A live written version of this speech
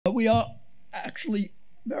We are actually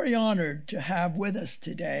very honored to have with us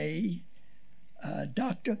today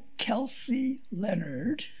Dr. Kelsey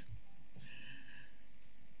Leonard.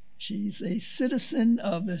 She's a citizen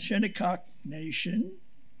of the Shinnecock Nation.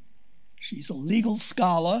 She's a legal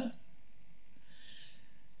scholar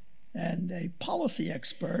and a policy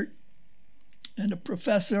expert and a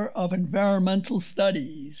professor of environmental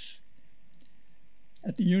studies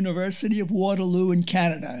at the University of Waterloo in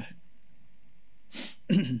Canada.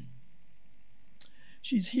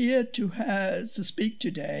 She's here to speak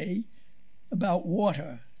today about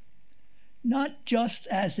water, not just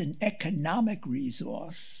as an economic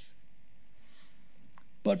resource,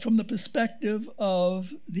 but from the perspective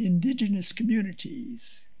of the indigenous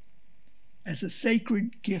communities as a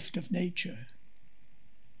sacred gift of nature.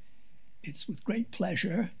 It's with great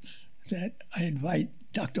pleasure that I invite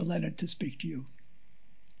Dr. Leonard to speak to you.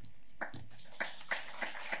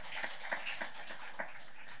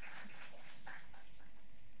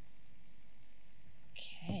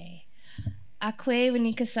 Akwe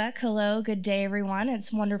Winikasak, hello, good day everyone.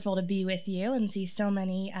 It's wonderful to be with you and see so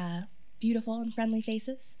many beautiful and friendly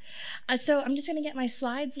faces. So I'm just gonna get my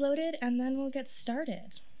slides loaded and then we'll get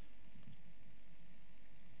started.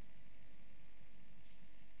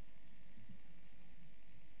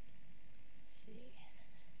 Let's see.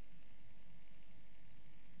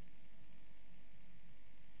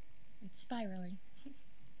 It's spiraling. There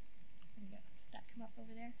we go. Did that come up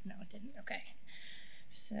over there? No, it didn't. Okay.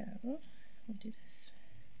 So we'll do this.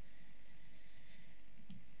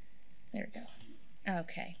 There we go.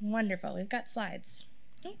 Okay, wonderful. We've got slides.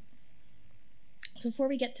 So before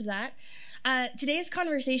we get to that, today's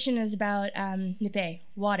conversation is about Nipi,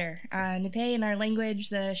 water. Nipi in our language,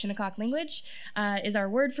 the Shinnecock language, is our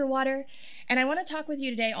word for water. And I want to talk with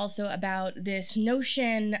you today also about this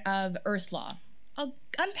notion of earth law. I'll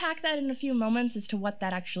unpack that in a few moments as to what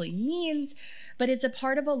that actually means, but it's a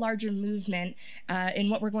part of a larger movement in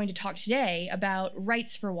what we're going to talk today about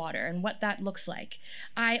rights for water and what that looks like.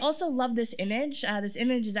 I also love this image. This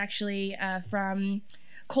image is actually from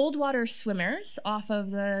cold water swimmers off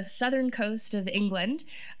of the southern coast of England,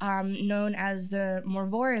 known as the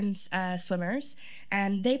Morvorans swimmers,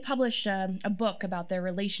 and they published a book about their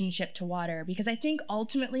relationship to water, because I think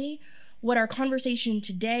ultimately what our conversation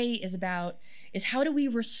today is about is how do we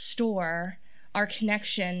restore our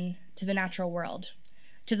connection to the natural world,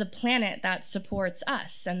 to the planet that supports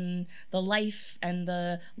us and the life and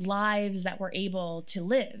the lives that we're able to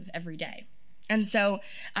live every day. And so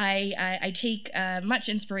I take much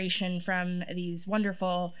inspiration from these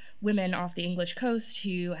wonderful women off the English coast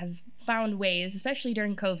who have found ways, especially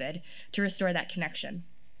during COVID, to restore that connection.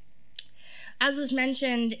 As was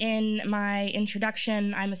mentioned in my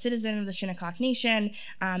introduction, I'm a citizen of the Shinnecock Nation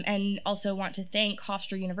and also want to thank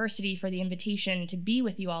Hofstra University for the invitation to be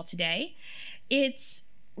with you all today. It's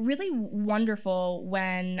really wonderful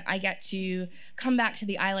when I get to come back to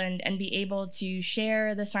the island and be able to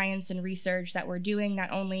share the science and research that we're doing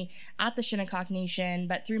not only at the Shinnecock Nation,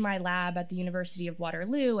 but through my lab at the University of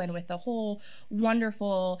Waterloo and with a whole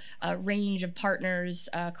wonderful range of partners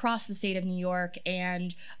across the state of New York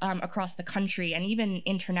and across the country and even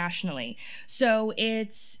internationally. So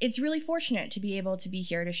it's really fortunate to be able to be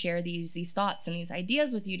here to share these thoughts and these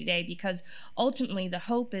ideas with you today, because ultimately the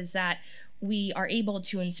hope is that we are able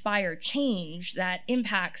to inspire change that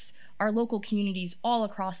impacts our local communities all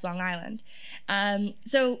across Long Island.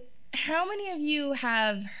 So how many of you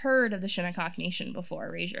have heard of the Shinnecock Nation before?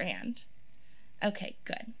 Raise your hand. Okay,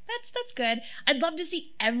 good. That's good. I'd love to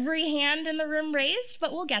see every hand in the room raised,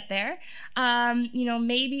 but we'll get there. You know,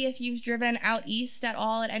 maybe if you've driven out east at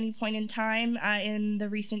all at any point in time in the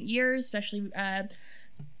recent years, especially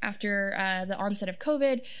after the onset of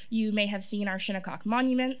COVID, you may have seen our Shinnecock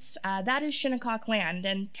monuments. That is Shinnecock land,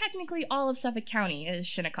 and technically all of Suffolk County is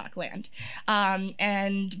Shinnecock land.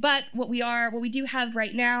 But what we do have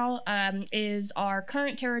right now is our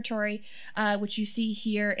current territory, which you see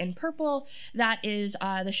here in purple. That is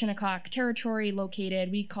the Shinnecock territory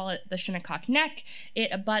located, we call it the Shinnecock Neck. It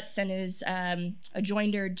abuts and is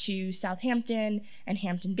adjoined to Southampton and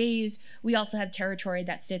Hampton Bays. We also have territory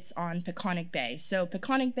that sits on Peconic Bay. So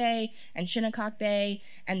Peconic Bay and Shinnecock Bay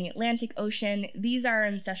and the Atlantic Ocean, these are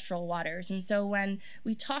ancestral waters. And so when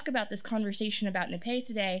we talk about this conversation about Nipi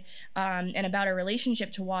today and about our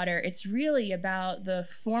relationship to water, it's really about the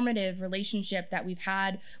formative relationship that we've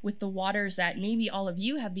had with the waters that maybe all of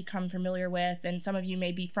you have become familiar with, and some of you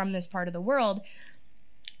may be from this part of the world.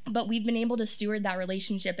 But we've been able to steward that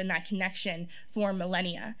relationship and that connection for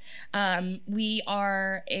millennia. We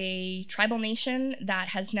are a tribal nation that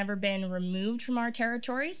has never been removed from our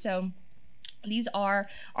territory. So These are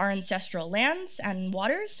our ancestral lands and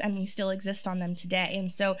waters, and we still exist on them today.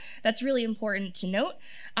 And so that's really important to note.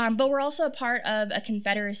 But we're also a part of a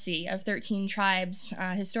confederacy of 13 tribes,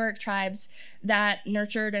 historic tribes, that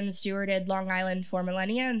nurtured and stewarded Long Island for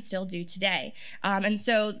millennia and still do today. And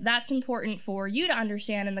so that's important for you to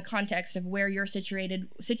understand in the context of where you're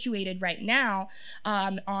situated right now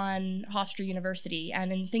on Hofstra University,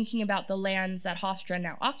 and in thinking about the lands that Hofstra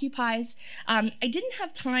now occupies. I didn't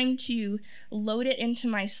have time to load it into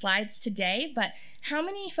my slides today, but how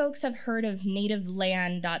many folks have heard of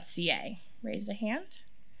nativeland.ca? Raise a hand.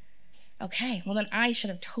 Okay, well then I should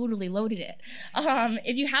have totally loaded it.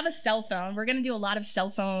 If you have a cell phone, we're gonna do a lot of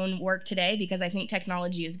cell phone work today because I think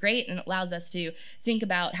technology is great and it allows us to think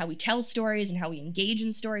about how we tell stories and how we engage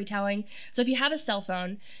in storytelling. So if you have a cell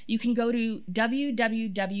phone, you can go to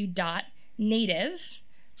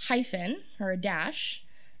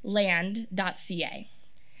www.native-land.ca.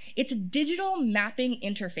 It's a digital mapping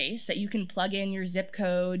interface that you can plug in your zip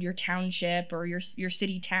code, your township, or your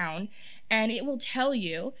city town, and it will tell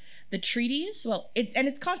you the treaties. And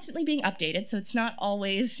it's constantly being updated, so it's not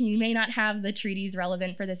always, you may not have the treaties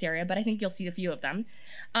relevant for this area, but I think you'll see a few of them.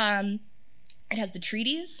 It has the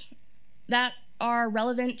treaties that are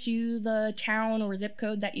relevant to the town or zip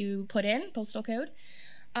code that you put in, postal code.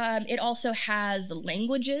 It also has the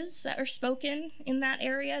languages that are spoken in that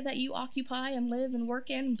area that you occupy and live and work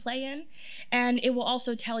in and play in. And it will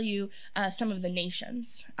also tell you some of the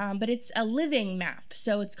nations. But it's a living map,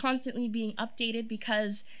 so it's constantly being updated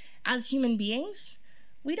because as human beings,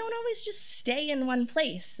 we don't always just stay in one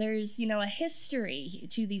place. There's, a history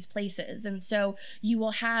to these places. And so you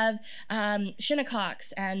will have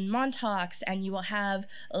Shinnecox and Montauk's, and you will have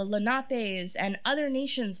Lenapes and other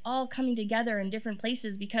nations all coming together in different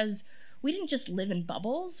places because we didn't just live in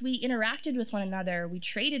bubbles. We interacted with one another. We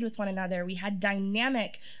traded with one another. We had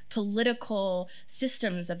dynamic political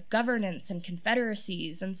systems of governance and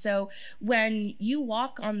confederacies. And so when you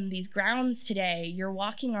walk on these grounds today, you're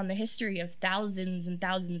walking on the history of thousands and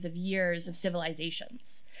thousands of years of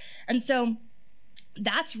civilizations. And so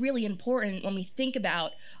that's really important when we think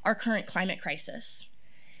about our current climate crisis.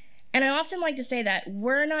 And I often like to say that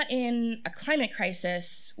we're not in a climate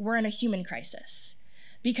crisis, we're in a human crisis.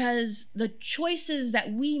 Because the choices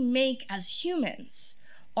that we make as humans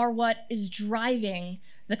are what is driving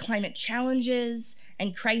the climate challenges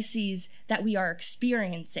and crises that we are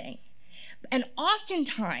experiencing. And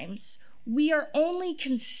oftentimes, we are only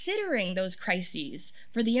considering those crises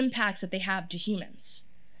for the impacts that they have to humans.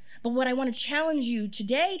 But what I want to challenge you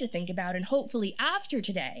today to think about, and hopefully after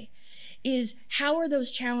today, is how are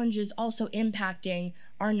those challenges also impacting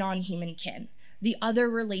our non-human kin? The other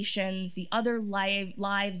relations, the other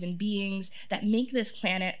lives and beings that make this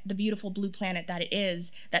planet the beautiful blue planet that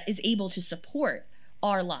is able to support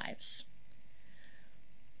our lives.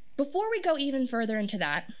 Before we go even further into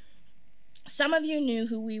that, some of you knew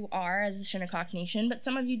who we are as the Shinnecock Nation, but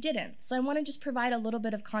some of you didn't. So I want to just provide a little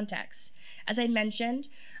bit of context. As I mentioned,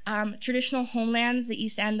 traditional homelands, the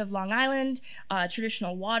east end of Long Island,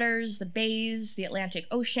 traditional waters, the bays, the Atlantic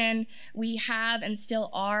Ocean. We have and still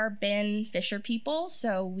are been fisher people.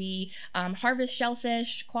 So we harvest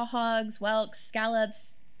shellfish, quahogs, whelks,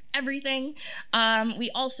 scallops, everything. We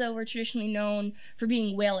also were traditionally known for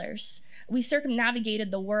being whalers. We circumnavigated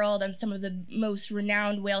the world on some of the most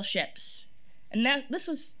renowned whale ships. And this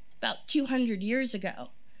was about 200 years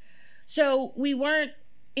ago. So we weren't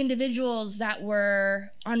individuals that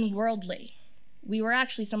were unworldly. We were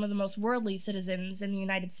actually some of the most worldly citizens in the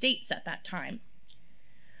United States at that time.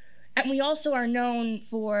 And we also are known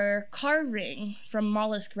for carving from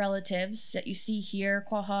mollusk relatives that you see here,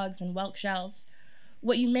 quahogs and whelk shells,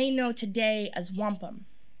 what you may know today as wampum.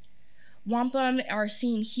 Wampum are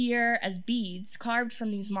seen here as beads carved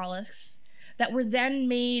from these mollusks that were then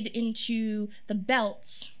made into the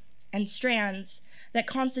belts and strands that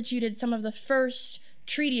constituted some of the first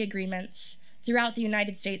treaty agreements throughout the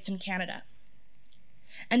United States and Canada.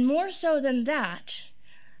 And more so than that,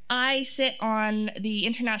 I sit on the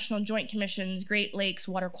International Joint Commission's Great Lakes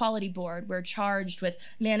Water Quality Board. We're charged with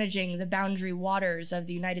managing the boundary waters of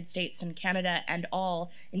the United States and Canada and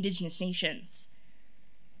all Indigenous nations.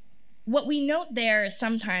 What we note there is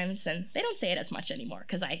sometimes, and they don't say it as much anymore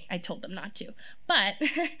because I told them not to, but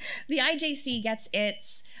the IJC gets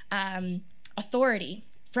its authority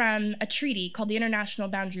from a treaty called the International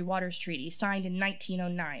Boundary Waters Treaty, signed in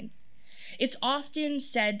 1909. It's often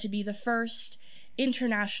said to be the first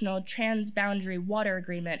international transboundary water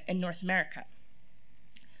agreement in North America.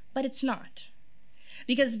 But it's not.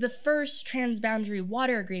 Because the first transboundary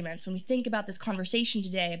water agreements, when we think about this conversation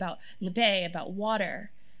today about Nipi, about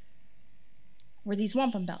water, were these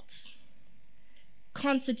wampum belts.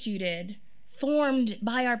 constituted, formed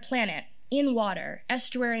by our planet in water,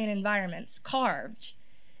 estuarine environments, carved,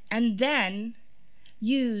 and then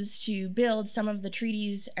used to build some of the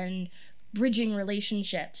treaties and bridging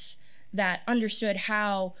relationships that understood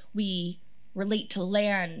how we relate to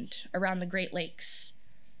land around the Great Lakes,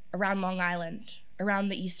 around Long Island, around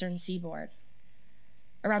the eastern seaboard,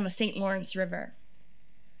 around the St. Lawrence River.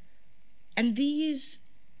 And these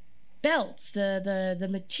belts, the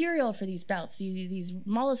material for these belts, these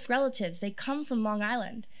mollusk relatives, they come from Long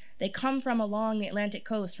Island. They come from along the Atlantic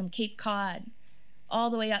coast, from Cape Cod, all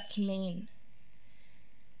the way up to Maine.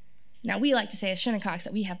 Now, we like to say as Shinnecox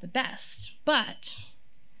that we have the best, but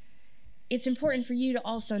it's important for you to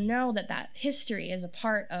also know that that history is a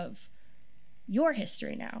part of your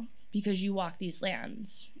history now, because you walk these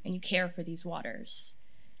lands and you care for these waters,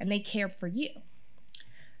 and they care for you.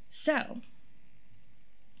 So,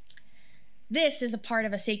 this is a part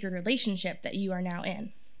of a sacred relationship that you are now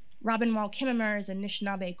in. Robin Wall Kimmerer is a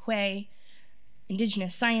Anishinaabe Kwe,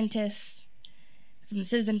 indigenous scientist from the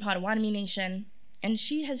Citizen Potawatomi Nation, and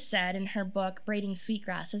she has said in her book, Braiding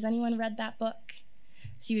Sweetgrass, has anyone read that book?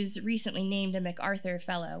 She was recently named a MacArthur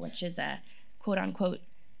Fellow, which is a quote-unquote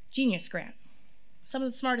genius grant. Some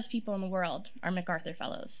of the smartest people in the world are MacArthur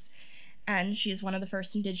Fellows, and she is one of the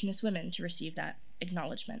first indigenous women to receive that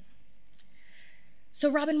acknowledgement.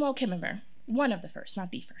 So Robin Wall Kimmerer, one of the first,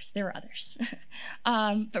 not the first, there were others.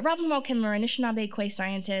 But Robin Wall Kimmerer, Anishinaabe Kwe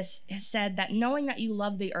scientist, has said that knowing that you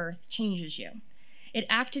love the earth changes you. It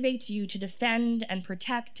activates you to defend and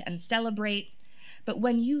protect and celebrate. But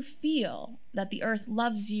when you feel that the earth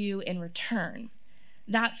loves you in return,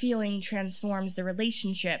 that feeling transforms the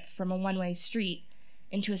relationship from a one-way street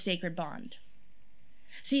into a sacred bond.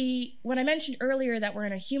 See, when I mentioned earlier that we're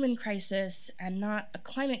in a human crisis and not a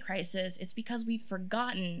climate crisis, it's because we've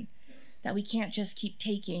forgotten that we can't just keep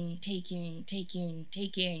taking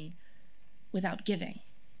without giving.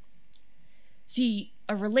 See,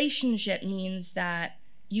 a relationship means that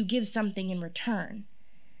you give something in return.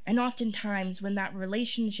 And oftentimes, when that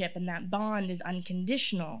relationship and that bond is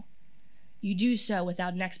unconditional, you do so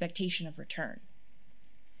without an expectation of return.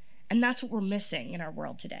 And that's what we're missing in our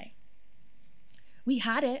world today. We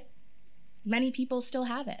had it. Many people still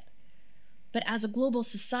have it. But as a global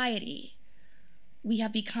society, we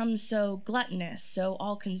have become so gluttonous, so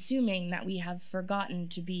all-consuming, that we have forgotten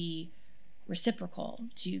to be reciprocal,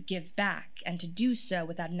 to give back, and to do so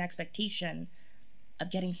without an expectation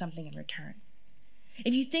of getting something in return.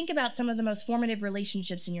 If you think about some of the most formative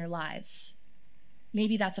relationships in your lives,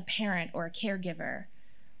 maybe that's a parent or a caregiver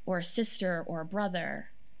or a sister or a brother,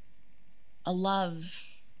 a love,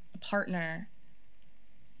 a partner,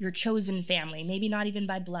 your chosen family, maybe not even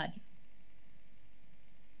by blood.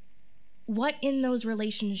 What in those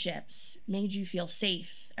relationships made you feel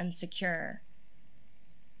safe and secure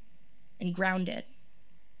and grounded?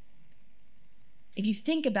 If you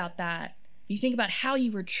think about that, if you think about how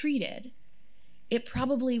you were treated, it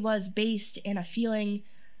probably was based in a feeling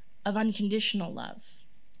of unconditional love,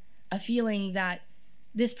 a feeling that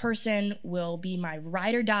this person will be my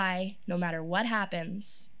ride or die no matter what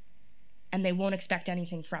happens, and they won't expect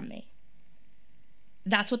anything from me.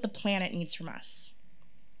 That's what the planet needs from us.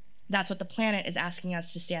 That's what the planet is asking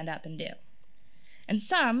us to stand up and do. And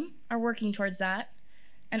some are working towards that,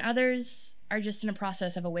 and others are just in a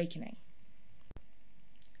process of awakening.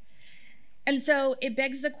 And so it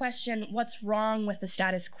begs the question, what's wrong with the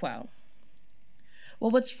status quo? Well,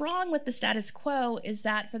 what's wrong with the status quo is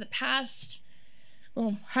that for the past,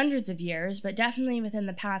 hundreds of years, but definitely within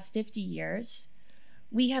the past 50 years,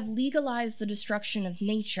 we have legalized the destruction of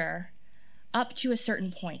nature up to a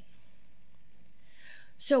certain point.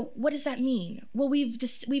 So what does that mean? Well, we've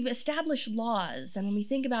established laws, and when we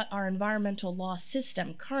think about our environmental law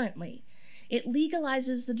system currently, it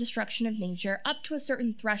legalizes the destruction of nature up to a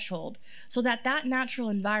certain threshold so that that natural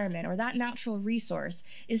environment or that natural resource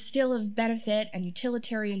is still of benefit and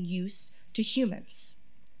utilitarian use to humans.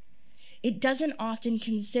 It doesn't often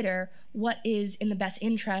consider what is in the best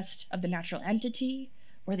interest of the natural entity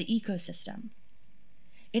or the ecosystem.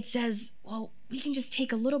 It says, well, we can just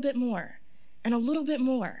take a little bit more and a little bit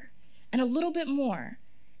more and a little bit more.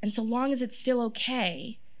 And so long as it's still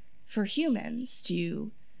okay for humans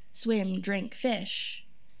to swim, drink, fish,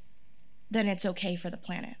 then it's okay for the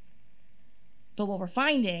planet. But what we're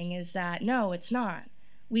finding is that, no, it's not.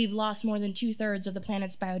 We've lost more than 2/3 of the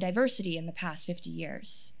planet's biodiversity in the past 50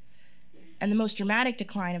 years. And the most dramatic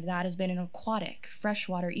decline of that has been in aquatic,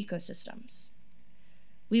 freshwater ecosystems.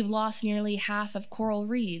 We've lost nearly half of coral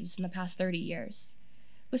reefs in the past 30 years,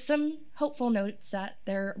 with some hopeful notes that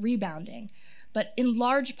they're rebounding, but in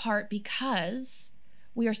large part because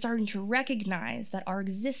we are starting to recognize that our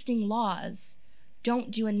existing laws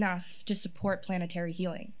don't do enough to support planetary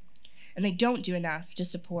healing, and they don't do enough to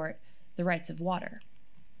support the rights of water.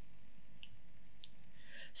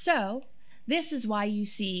 So, this is why you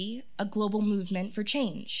see a global movement for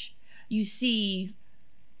change. You see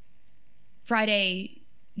Friday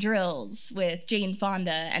drills with Jane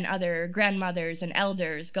Fonda and other grandmothers and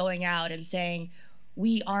elders going out and saying,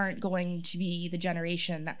 we aren't going to be the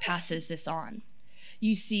generation that passes this on.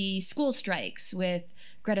 You see school strikes with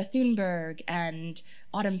Greta Thunberg and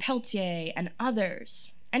Autumn Peltier and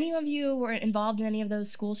others. Any of you were involved in any of those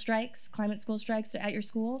school strikes, climate school strikes at your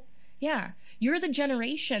school? Yeah, you're the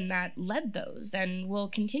generation that led those and will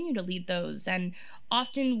continue to lead those, and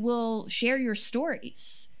often will share your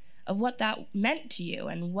stories of what that meant to you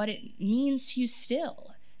and what it means to you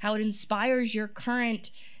still, how it inspires your current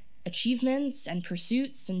achievements and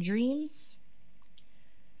pursuits and dreams.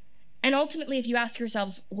 And ultimately, if you ask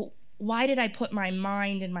yourselves, well, why did I put my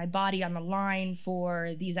mind and my body on the line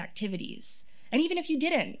for these activities? And even if you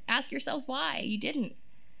didn't, ask yourselves why you didn't.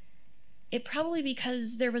 It probably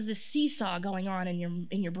because there was this seesaw going on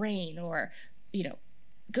in your brain, or,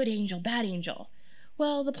 good angel, bad angel.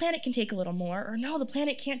 Well, the planet can take a little more, or no, the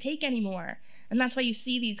planet can't take any more. And that's why you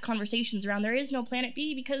see these conversations around there is no planet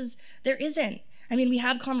B, because there isn't. I mean, we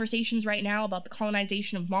have conversations right now about the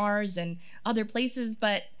colonization of Mars and other places,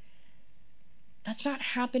 but that's not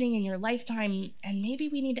happening in your lifetime, and maybe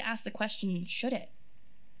we need to ask the question, should it?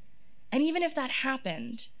 And even if that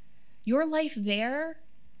happened, your life there,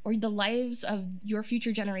 or the lives of your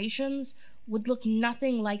future generations, would look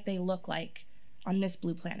nothing like they look like on this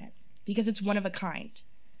blue planet, because it's one of a kind.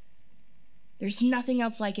 There's nothing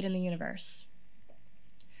else like it in the universe.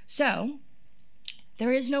 So,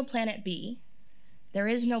 there is no planet B. There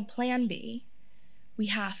is no plan B. We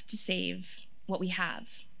have to save what we have.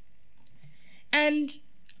 And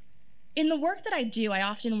in the work that I do, I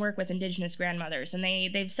often work with Indigenous grandmothers, and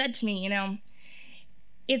they've said to me,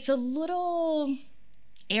 it's a little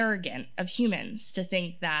arrogant of humans to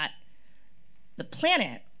think that the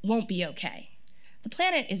planet won't be okay. The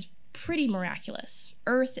planet is pretty miraculous.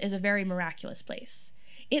 Earth is a very miraculous place.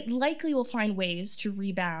 It likely will find ways to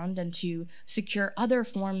rebound and to secure other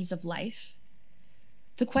forms of life.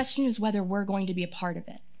 The question is whether we're going to be a part of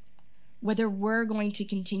it, whether we're going to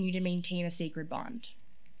continue to maintain a sacred bond.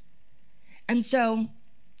 And so,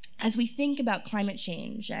 as we think about climate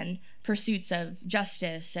change and pursuits of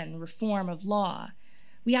justice and reform of law,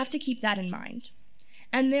 we have to keep that in mind.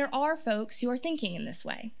 And there are folks who are thinking in this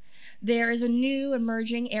way. There is a new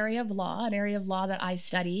emerging area of law, an area of law that I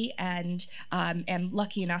study and am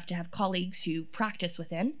lucky enough to have colleagues who practice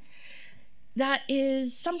within. That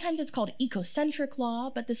is, sometimes it's called ecocentric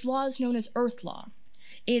law, but this law is known as earth law.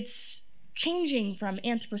 It's changing from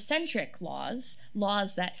anthropocentric laws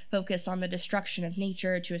that focus on the destruction of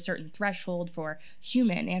nature to a certain threshold for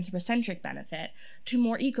human anthropocentric benefit, to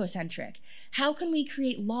more ecocentric. How can we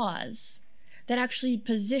create laws that actually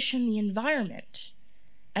position the environment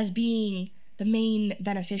as being the main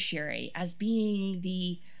beneficiary, as being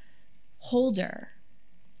the holder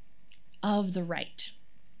of the right?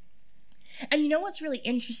 And you know what's really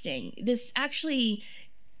interesting?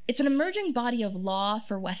 It's an emerging body of law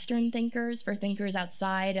for Western thinkers, for thinkers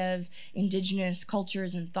outside of indigenous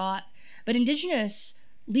cultures and thought. But indigenous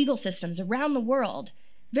legal systems around the world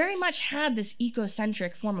very much had this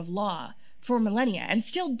ecocentric form of law for millennia, and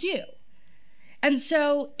still do. And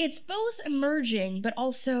so it's both emerging, but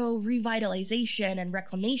also revitalization and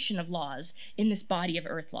reclamation of laws in this body of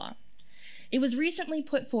earth law. It was recently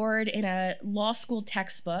put forward in a law school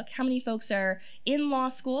textbook. How many folks are in law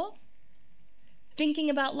school? Thinking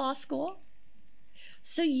about law school?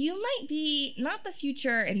 So you might be not the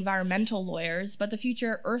future environmental lawyers, but the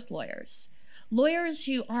future earth lawyers. Lawyers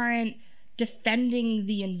who aren't defending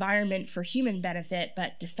the environment for human benefit,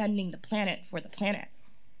 but defending the planet for the planet.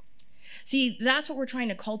 See, that's what we're trying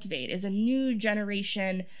to cultivate, is a new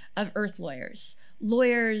generation of earth lawyers.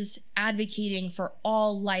 Lawyers advocating for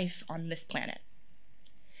all life on this planet.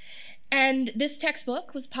 And this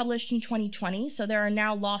textbook was published in 2020, so there are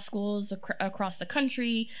now law schools across the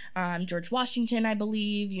country, George Washington, I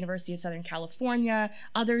believe, University of Southern California,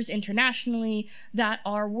 others internationally, that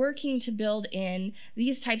are working to build in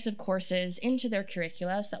these types of courses into their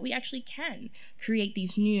curricula so that we actually can create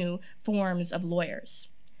these new forms of lawyers.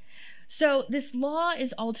 So this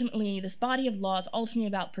body of law is ultimately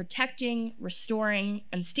about protecting, restoring,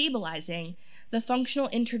 and stabilizing the functional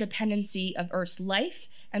interdependency of Earth's life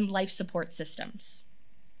and life support systems.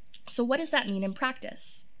 So what does that mean in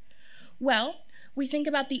practice? Well, we think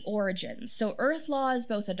about the origins. So Earth law is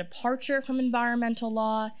both a departure from environmental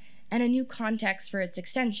law and a new context for its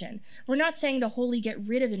extension. We're not saying to wholly get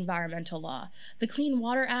rid of environmental law. The Clean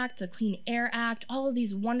Water Act, the Clean Air Act, all of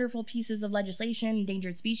these wonderful pieces of legislation,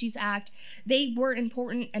 Endangered Species Act, they were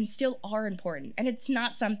important and still are important. And it's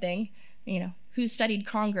not something, who's studied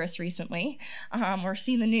Congress recently or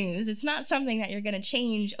seen the news, it's not something that you're going to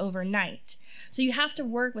change overnight. So you have to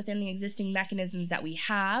work within the existing mechanisms that we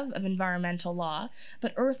have of environmental law,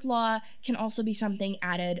 but earth law can also be something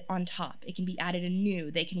added on top. It can be added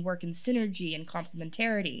anew. They can work in synergy and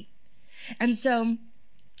complementarity. And so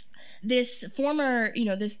this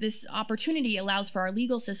this opportunity allows for our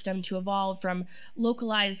legal system to evolve from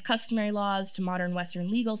localized customary laws to modern Western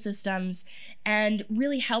legal systems and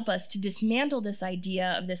really help us to dismantle this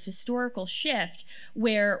idea of this historical shift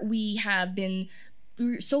where we have been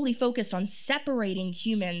solely focused on separating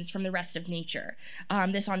humans from the rest of nature,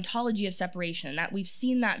 this ontology of separation, that we've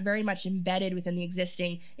seen that very much embedded within the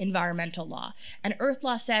existing environmental law. And earth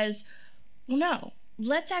law says, well, no,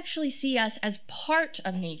 let's actually see us as part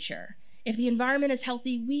of nature. If the environment is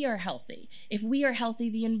healthy, we are healthy. If we are healthy,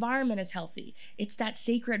 the environment is healthy. It's that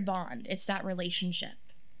sacred bond. It's that relationship.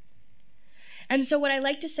 And so what I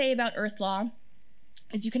like to say about earth law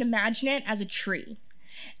is you can imagine it as a tree.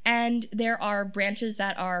 And there are branches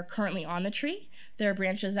that are currently on the tree. There are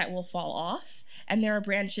branches that will fall off. And there are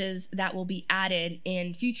branches that will be added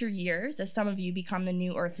in future years as some of you become the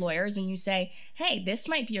new earth lawyers and you say, hey, this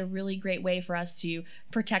might be a really great way for us to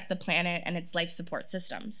protect the planet and its life support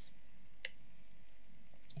systems.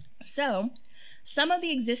 So, some of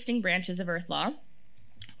the existing branches of earth law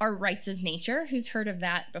are rights of nature. Who's heard of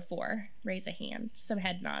that before? Raise a hand. Some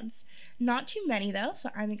head nods. Not too many, though,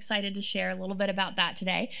 so I'm excited to share a little bit about that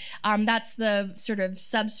today. That's the sort of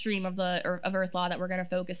substream of earth law that we're going to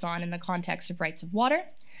focus on in the context of rights of water.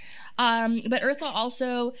 But earth law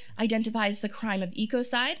also identifies the crime of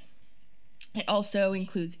ecocide. It also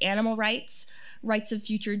includes animal rights, rights of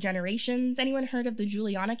future generations. Anyone heard of the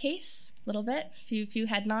Juliana case? A little bit, few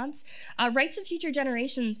head nods. Rights of future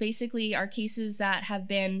generations basically are cases that have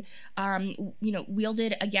been,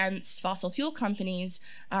 wielded against fossil fuel companies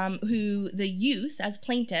who the youth, as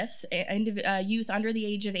plaintiffs, youth under the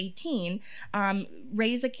age of 18,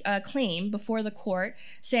 raise a claim before the court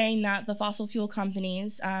saying that the fossil fuel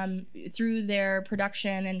companies, through their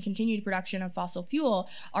production and continued production of fossil fuel,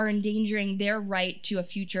 are endangering their right to a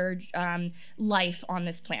future life on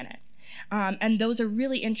this planet. And those are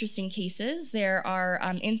really interesting cases. There are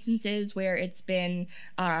instances where it's been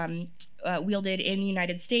wielded in the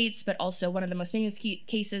United States, but also one of the most famous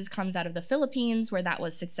cases comes out of the Philippines where that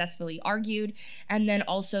was successfully argued. And then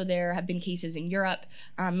also there have been cases in Europe,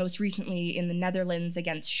 most recently in the Netherlands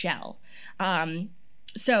against Shell.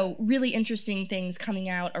 So really interesting things coming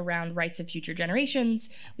out around rights of future generations.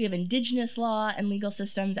 We have indigenous law and legal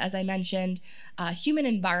systems, as I mentioned. Human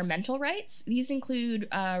environmental rights. These include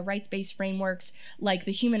rights-based frameworks like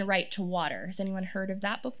the human right to water. Has anyone heard of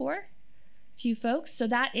that before? Few folks. So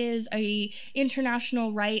that is a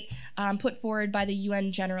international right put forward by the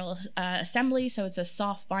UN General Assembly. So it's a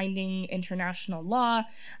soft binding international law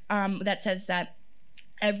that says that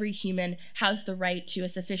every human has the right to a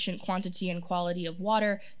sufficient quantity and quality of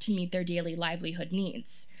water to meet their daily livelihood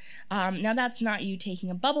needs. Now, that's not you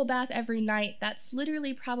taking a bubble bath every night. That's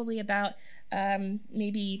literally probably about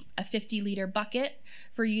maybe a 50-liter bucket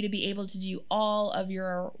for you to be able to do all of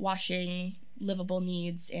your washing livable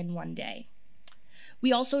needs in one day.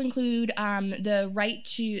 We also include the right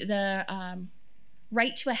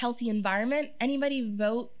to a healthy environment. Anybody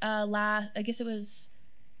vote I guess it was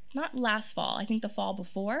not last fall, I think the fall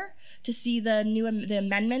before, to see the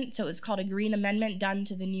amendment. So it's called a Green Amendment done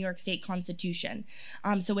to the New York State Constitution.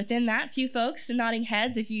 So within that, few folks nodding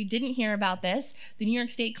heads, if you didn't hear about this, the New York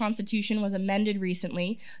State Constitution was amended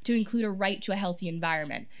recently to include a right to a healthy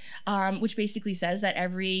environment, which basically says that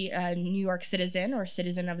every New York citizen or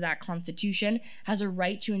citizen of that Constitution has a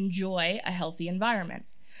right to enjoy a healthy environment.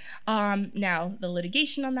 Now, the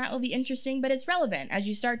litigation on that will be interesting, but it's relevant as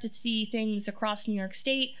you start to see things across New York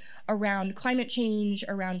State around climate change,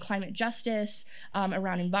 around climate justice,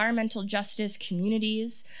 around environmental justice,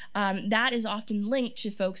 communities. That is often linked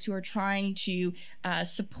to folks who are trying to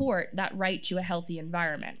support that right to a healthy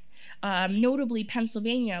environment. Notably,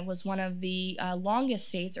 Pennsylvania was one of the earliest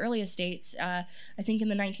states, I think in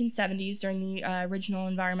the 1970s during the original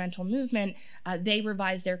environmental movement, they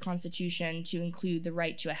revised their constitution to include the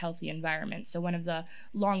right to a healthy environment, so one of the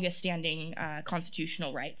longest standing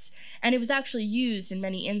constitutional rights. And it was actually used in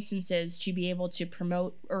many instances to be able to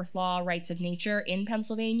promote earth law rights of nature in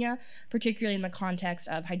Pennsylvania, particularly in the context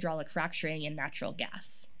of hydraulic fracturing and natural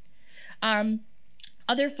gas.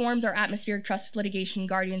 Other forms are atmospheric trust litigation,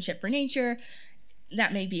 guardianship for nature.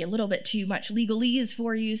 That may be a little bit too much legalese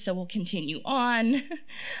for you, so we'll continue on.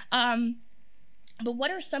 But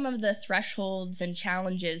what are some of the thresholds and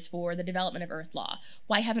challenges for the development of Earth law?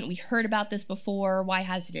 Why haven't we heard about this before? Why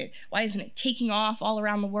isn't it taking off all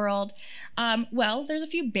around the world? Well, there's a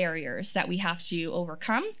few barriers that we have to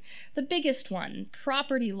overcome. The biggest one,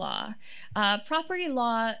 property law. Property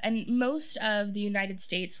law, and most of the United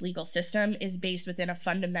States legal system is based within a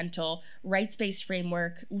fundamental rights-based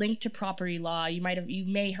framework linked to property law. You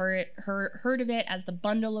may heard of it as the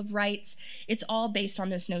bundle of rights. It's all based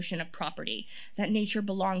on this notion of property, that nature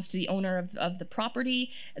belongs to the owner of the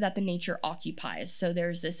property that the nature occupies. So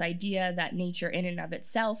there's this idea that nature in and of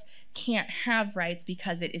itself can't have rights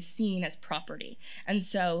because it is seen as property. And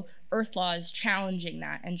so Earth law is challenging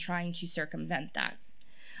that and trying to circumvent that.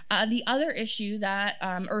 The other issue that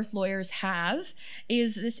Earth lawyers have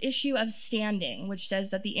is this issue of standing, which says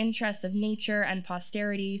that the interests of nature and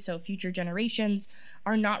posterity, so future generations,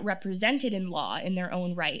 are not represented in law in their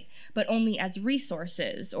own right, but only as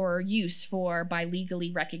resources or use by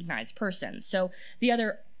legally recognized persons. So the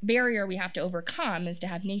other barrier we have to overcome is to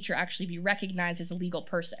have nature actually be recognized as a legal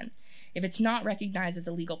person. If it's not recognized as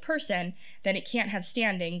a legal person, then it can't have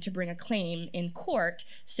standing to bring a claim in court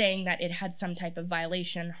saying that it had some type of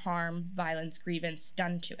violation, harm, violence, grievance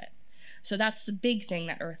done to it. So that's the big thing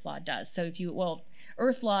that Earth law does. So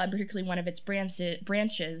Earth law, and particularly one of its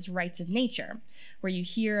branches, rights of nature, where you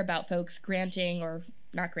hear about folks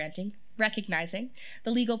recognizing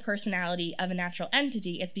the legal personality of a natural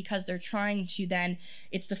entity. It's because they're trying to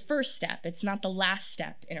it's the first step. It's not the last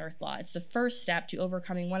step in Earth law. It's the first step to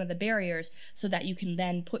overcoming one of the barriers so that you can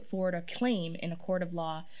then put forward a claim in a court of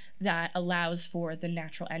law that allows for the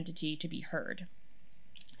natural entity to be heard.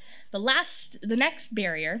 The next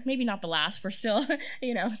barrier, maybe not the last, we're still,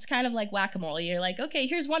 it's kind of like whack-a-mole. You're like, okay,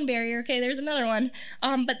 here's one barrier, okay, there's another one.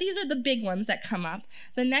 But these are the big ones that come up.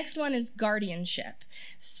 The next one is guardianship.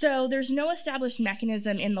 So there's no established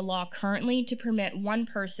mechanism in the law currently to permit one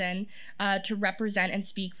person to represent and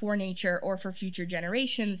speak for nature or for future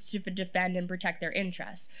generations to defend and protect their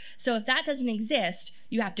interests. So if that doesn't exist,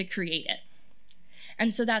 you have to create it.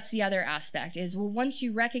 And so that's the other aspect is, well, once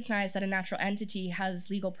you recognize that a natural entity has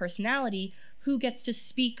legal personality, who gets to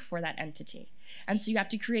speak for that entity? And so you have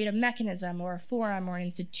to create a mechanism or a forum or an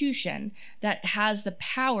institution that has the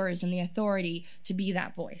powers and the authority to be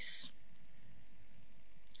that voice.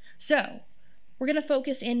 So we're going to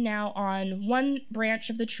focus in now on one branch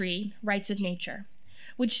of the tree, rights of nature,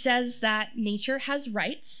 which says that nature has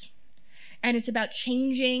rights, and it's about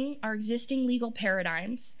changing our existing legal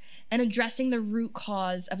paradigms and addressing the root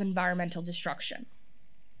cause of environmental destruction.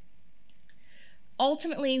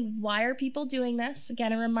 Ultimately, why are people doing this?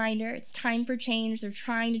 Again, a reminder, it's time for change. They're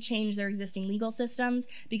trying to change their existing legal systems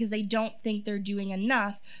because they don't think they're doing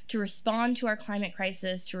enough to respond to our climate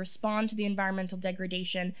crisis, to respond to the environmental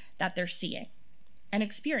degradation that they're seeing and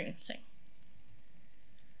experiencing.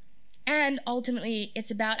 And ultimately,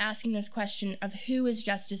 it's about asking this question of who is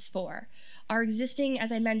justice for?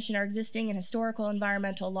 As I mentioned, our existing and historical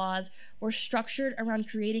environmental laws were structured around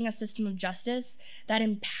creating a system of justice that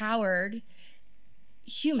empowered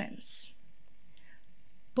humans.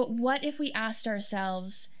 But what if we asked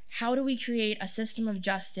ourselves, how do we create a system of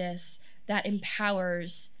justice that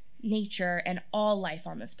empowers nature and all life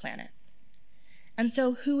on this planet? And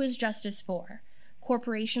so who is justice for?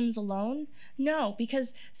 Corporations alone? No,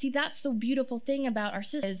 because see, that's the beautiful thing about our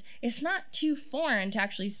system is it's not too foreign to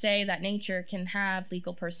actually say that nature can have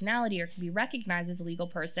legal personality or can be recognized as a legal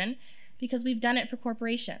person because we've done it for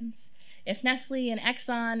corporations. If Nestle and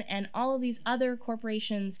Exxon and all of these other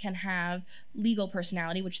corporations can have legal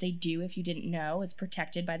personality, which they do if you didn't know, it's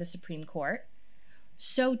protected by the Supreme Court,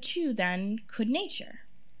 so too then could nature.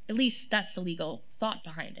 At least that's the legal thought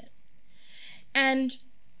behind it. And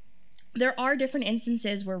there are different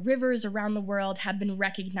instances where rivers around the world have been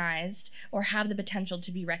recognized or have the potential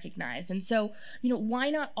to be recognized. And so, why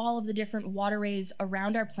not all of the different waterways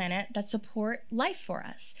around our planet that support life for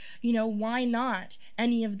us? Why not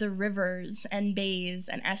any of the rivers and bays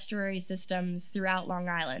and estuary systems throughout Long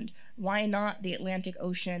Island? Why not the Atlantic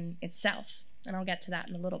Ocean itself? And I'll get to that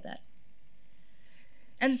in a little bit.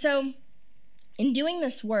 And so, in doing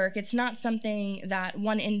this work, it's not something that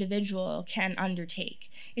one individual can undertake.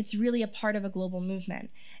 It's really a part of a global movement.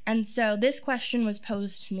 And so this question was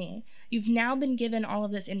posed to me. You've now been given all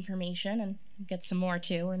of this information, and we'll get some more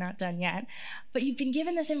too, we're not done yet, but you've been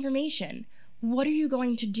given this information. What are you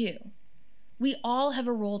going to do? We all have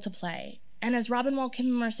a role to play. And as Robin Wall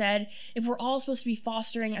Kimmerer said, if we're all supposed to be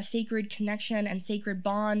fostering a sacred connection and sacred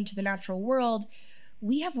bond to the natural world,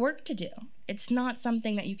 we have work to do. It's not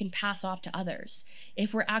something that you can pass off to others.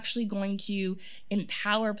 If we're actually going to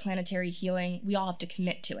empower planetary healing, we all have to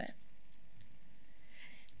commit to it.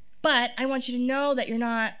 But I want you to know that you're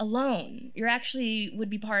not alone. You actually would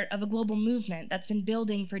be part of a global movement that's been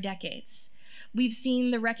building for decades. We've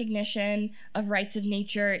seen the recognition of rights of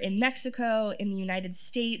nature in Mexico, in the United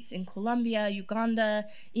States, in Colombia, Uganda,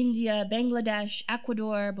 India, Bangladesh,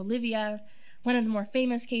 Ecuador, Bolivia. One of the more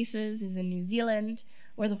famous cases is in New Zealand,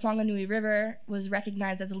 where the Whanganui River was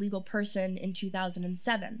recognized as a legal person in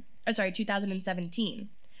 2017.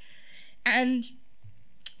 And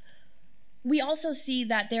we also see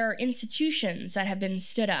that there are institutions that have been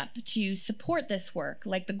stood up to support this work,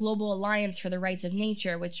 like the Global Alliance for the Rights of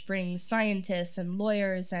Nature, which brings scientists and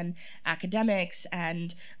lawyers and academics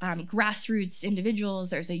and grassroots individuals.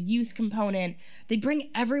 There's a youth component. They bring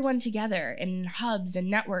everyone together in hubs and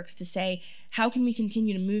networks to say, how can we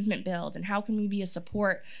continue to movement build, and how can we be a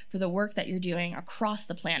support for the work that you're doing across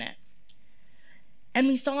the planet? And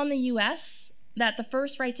we saw in the US that the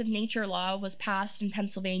first rights of nature law was passed in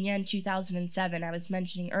Pennsylvania in 2007, I was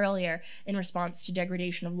mentioning earlier, in response to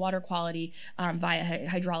degradation of water quality via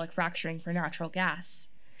hydraulic fracturing for natural gas.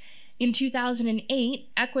 In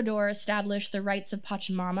 2008, Ecuador established the rights of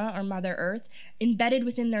Pachamama, or Mother Earth, embedded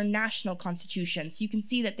within their national constitution. So you can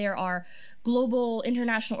see that there are global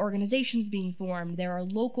international organizations being formed. There are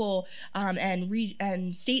local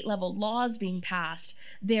and state-level laws being passed.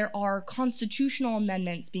 There are constitutional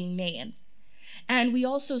amendments being made. And we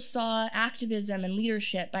also saw activism and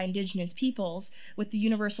leadership by Indigenous peoples with the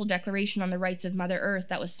Universal Declaration on the Rights of Mother Earth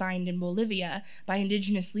that was signed in Bolivia by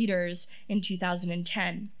Indigenous leaders in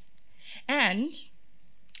 2010. And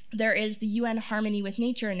there is the UN Harmony with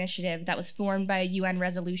Nature initiative that was formed by a UN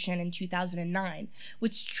resolution in 2009,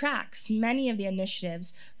 which tracks many of the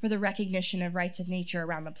initiatives for the recognition of rights of nature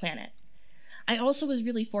around the planet. I also was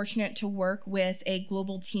really fortunate to work with a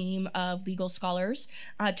global team of legal scholars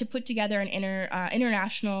to put together an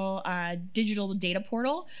international digital data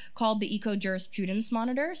portal called the Eco-Jurisprudence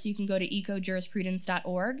Monitor. So you can go to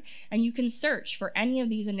ecojurisprudence.org and you can search for any of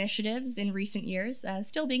these initiatives in recent years,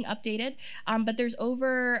 still being updated. But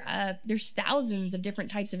there's thousands of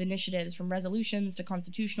different types of initiatives, from resolutions to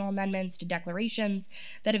constitutional amendments to declarations,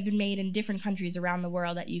 that have been made in different countries around the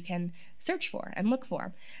world that you can search for and look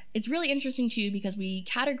for. It's really interesting too, because we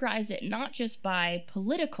categorize it not just by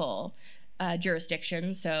political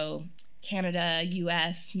jurisdictions, so Canada,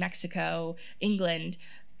 US, Mexico, England,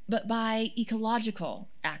 but by ecological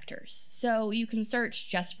actors. So you can search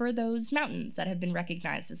just for those mountains that have been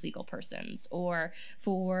recognized as legal persons, or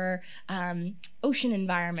for ocean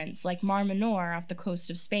environments like Mar Menor off the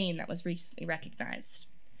coast of Spain that was recently recognized.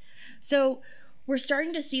 So we're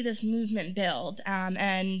starting to see this movement build,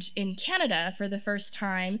 and in Canada, for the first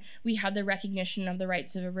time, we had the recognition of the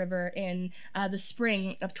rights of a river in the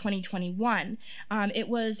spring of 2021. It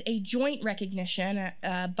was a joint recognition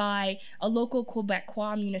by a local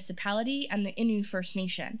Quebecois municipality and the Innu First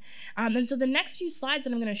Nation. And so the next few slides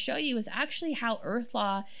that I'm going to show you is actually how Earth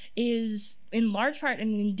Law is, in large part,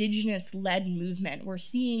 an Indigenous-led movement. We're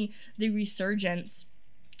seeing the resurgence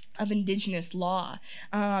of Indigenous law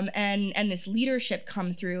and this leadership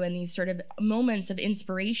come through, and these sort of moments of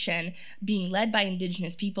inspiration being led by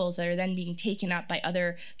Indigenous peoples that are then being taken up by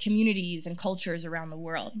other communities and cultures around the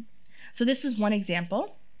world. So this is one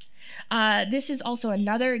example. This is also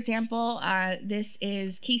another example. This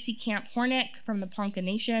is Casey Camp Hornick from the Ponca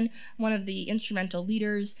Nation, one of the instrumental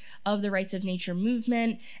leaders of the Rights of Nature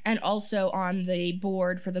movement, and also on the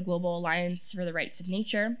board for the Global Alliance for the Rights of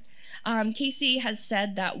Nature. Casey has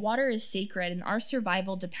said that water is sacred and our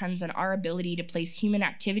survival depends on our ability to place human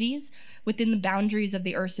activities within the boundaries of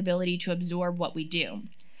the Earth's ability to absorb what we do.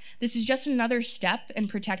 This is just another step in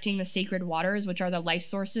protecting the sacred waters, which are the life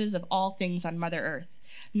sources of all things on Mother Earth,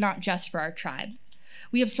 not just for our tribe.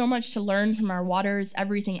 We have so much to learn from our waters.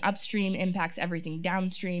 Everything upstream impacts everything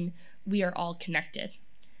downstream. We are all connected.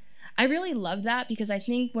 I really love that, because I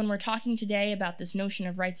think when we're talking today about this notion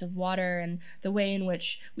of rights of water and the way in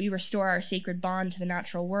which we restore our sacred bond to the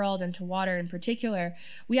natural world and to water in particular,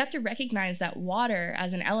 we have to recognize that water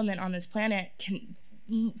as an element on this planet can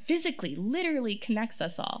physically, literally connects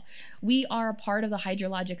us all. We are a part of the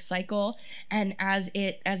hydrologic cycle, and as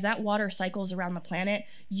that water cycles around the planet,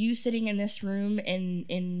 you sitting in this room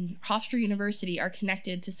in Hofstra University are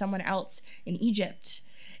connected to someone else in Egypt,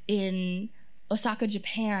 in Osaka,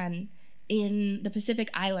 Japan, in the Pacific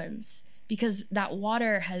Islands, because that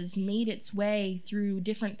water has made its way through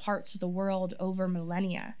different parts of the world over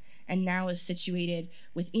millennia. and now is situated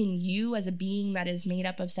within you as a being that is made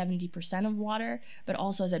up of 70% of water, but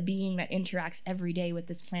also as a being that interacts every day with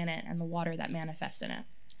this planet and the water that manifests in it.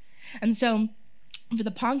 And so for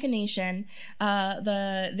the Ponca Nation,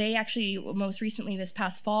 they actually, most recently this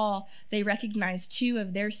past fall, they recognized 2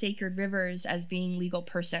 of their sacred rivers as being legal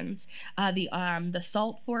persons, the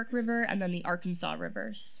Salt Fork River and then the Arkansas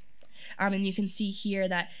rivers. And you can see here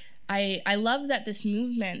that I love that this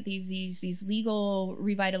movement, these legal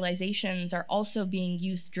revitalizations are also being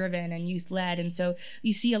youth-driven and youth-led. And so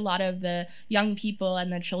you see a lot of the young people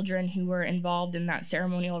and the children who were involved in that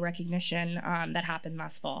ceremonial recognition that happened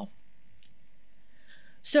last fall.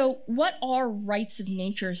 So what are rights of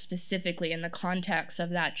nature specifically in the context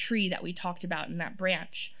of that tree that we talked about in that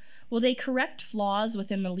branch? Well, they correct flaws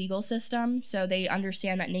within the legal system, so they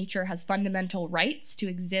understand that nature has fundamental rights to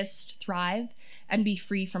exist, thrive, and be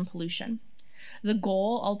free from pollution. The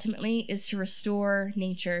goal, ultimately, is to restore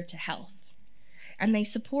nature to health. And they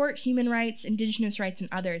support human rights, indigenous rights, and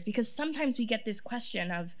others, because sometimes we get this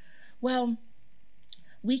question of, well,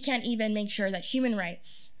 we can't even make sure that human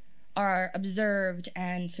rights are observed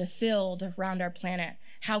and fulfilled around our planet.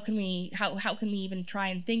 How can we even try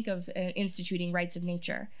and think of instituting rights of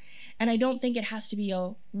nature? And I don't think it has to be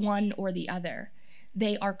a one or the other.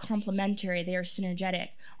 They are complementary, they are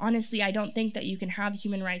synergetic. Honestly, I don't think that you can have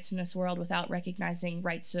human rights in this world without recognizing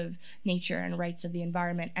rights of nature and rights of the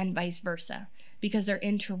environment, and vice versa, because they're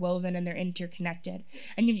interwoven and they're interconnected.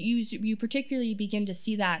 And you particularly begin to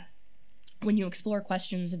see that when you explore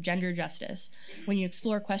questions of gender justice, when you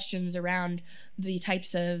explore questions around the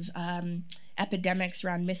types of epidemics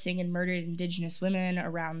around missing and murdered Indigenous women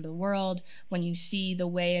around the world, when you see the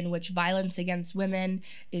way in which violence against women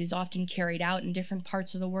is often carried out in different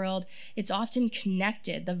parts of the world, it's often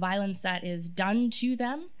connected. The violence that is done to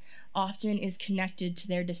them often is connected to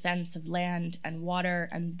their defense of land and water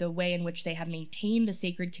and the way in which they have maintained a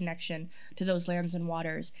sacred connection to those lands and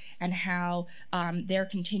waters, and how their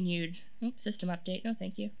continued system update, no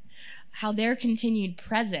thank you, how their continued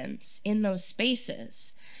presence in those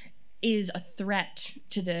spaces is a threat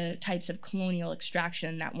to the types of colonial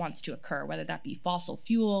extraction that wants to occur, whether that be fossil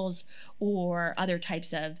fuels or other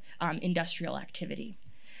types of industrial activity.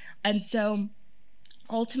 And so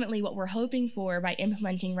ultimately, what we're hoping for by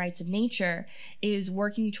implementing rights of nature is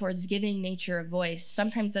working towards giving nature a voice.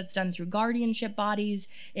 Sometimes that's done through guardianship bodies.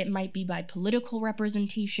 It might be by political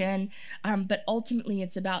representation. But ultimately,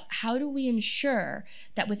 it's about how do we ensure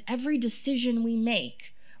that with every decision we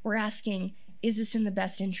make, we're asking, is this in the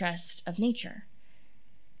best interest of nature?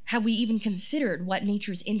 Have we even considered what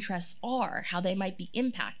nature's interests are, how they might be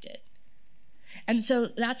impacted? And so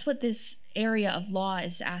that's what this area of law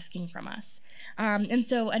is asking from us. And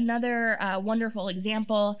so another wonderful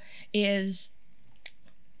example is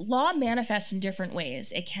law manifests in different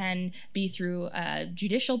ways. It can be through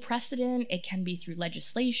judicial precedent, it can be through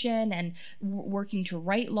legislation and working to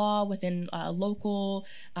write law within a local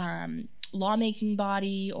lawmaking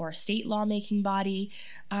body or state lawmaking body.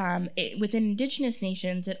 Within Indigenous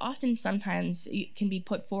nations, it often sometimes can be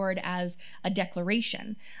put forward as a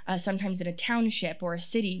declaration. Sometimes in a township or a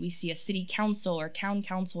city, we see a city council or town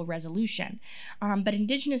council resolution. But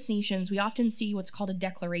Indigenous nations, we often see what's called a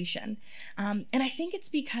declaration. And I think it's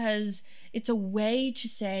because it's a way to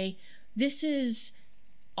say, this is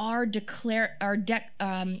our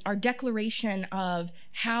declaration of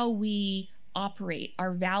how we operate,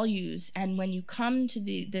 our values. And when you come to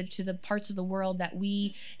the parts of the world that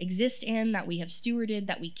we exist in, that we have stewarded,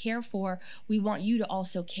 that we care for, we want you to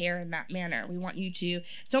also care in that manner. We want you to,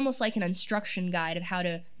 it's almost like an instruction guide of how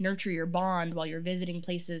to nurture your bond while you're visiting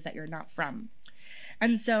places that you're not from.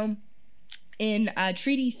 And so in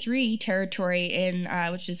Treaty 3 territory,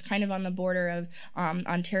 which is kind of on the border of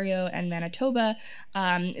Ontario and Manitoba,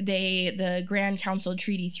 the Grand Council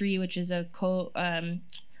Treaty 3, which is a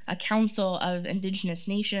council of Indigenous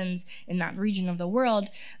nations in that region of the world,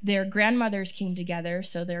 their grandmothers came together,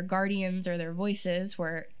 so their guardians or their voices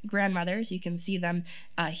were grandmothers. You can see them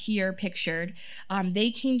here pictured.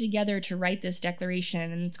 They came together to write this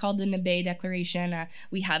declaration, and it's called the Nipi Declaration.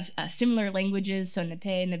 We have similar languages, so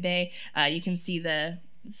Nipi, Nipi, you can see the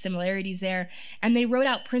similarities there. And they wrote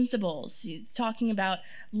out principles talking about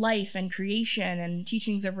life and creation and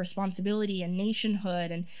teachings of responsibility and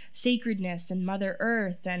nationhood and sacredness and Mother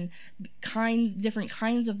Earth and different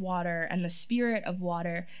kinds of water and the spirit of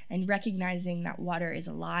water, and recognizing that water is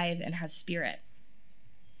alive and has spirit.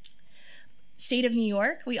 State of New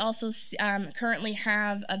York, we also currently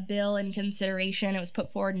have a bill in consideration. It was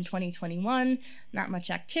put forward in 2021. Not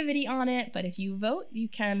much activity on it, but if you vote, you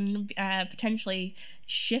can potentially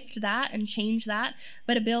shift that and change that.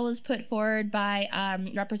 But a bill was put forward by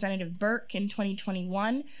Representative Burke in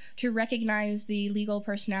 2021 to recognize the legal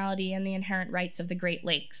personality and the inherent rights of the Great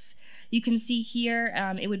Lakes. You can see here,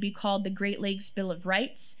 it would be called the Great Lakes Bill of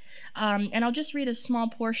Rights. And I'll just read a small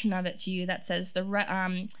portion of it to you that says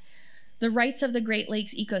the rights of the Great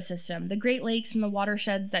Lakes ecosystem. The Great Lakes and the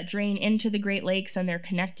watersheds that drain into the Great Lakes and their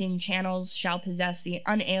connecting channels shall possess the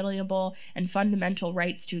unalienable and fundamental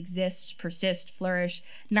rights to exist, persist, flourish,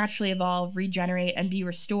 naturally evolve, regenerate, and be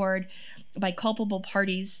restored by culpable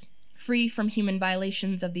parties, free from human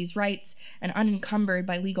violations of these rights and unencumbered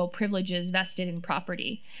by legal privileges vested in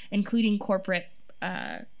property, including corporate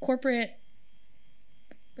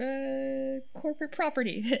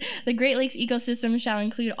property. The Great Lakes ecosystem shall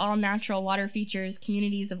include all natural water features,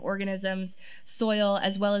 communities of organisms, soil,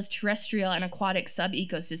 as well as terrestrial and aquatic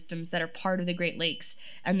sub-ecosystems that are part of the Great Lakes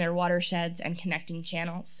and their watersheds and connecting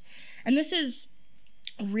channels. And this is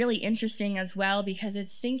really interesting as well because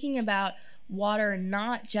it's thinking about water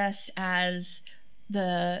not just as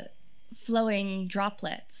the flowing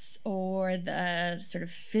droplets or the sort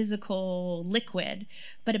of physical liquid,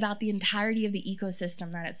 but about the entirety of the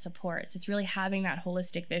ecosystem that it supports. It's really having that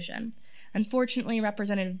holistic vision. Unfortunately,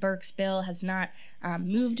 Representative Burke's bill has not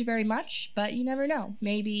moved very much, but you never know.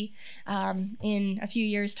 Maybe in a few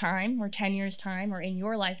years' time, or 10 years' time, or in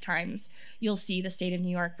your lifetimes, you'll see the state of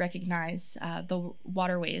New York recognize the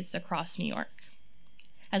waterways across New York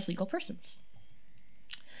as legal persons.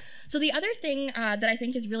 So the other thing that I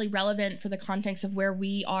think is really relevant for the context of where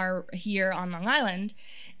we are here on Long Island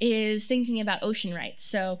is thinking about ocean rights.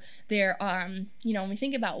 So there, when we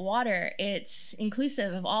think about water, it's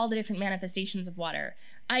inclusive of all the different manifestations of water,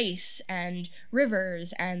 ice and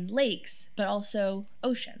rivers and lakes, but also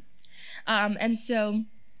ocean. And so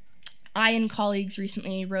I and colleagues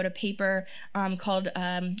recently wrote a paper called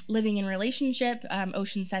Living in Relationship,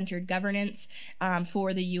 Ocean-Centered Governance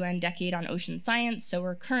for the UN Decade on Ocean Science. So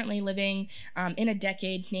we're currently living in a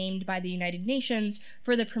decade named by the United Nations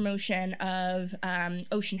for the promotion of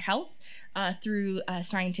ocean health through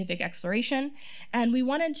scientific exploration. And we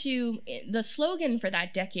wanted to, the slogan for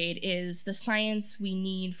that decade is the science we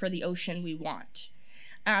need for the ocean we want.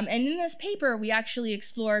 And in this paper, we actually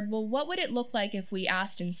explored, well, what would it look like if we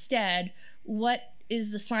asked instead, what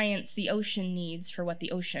is the science the ocean needs for what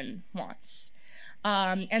the ocean wants?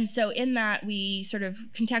 And so in that, we sort of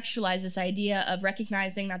contextualize this idea of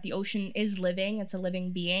recognizing that the ocean is living, it's a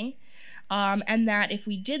living being, and that if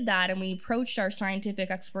we did that and we approached our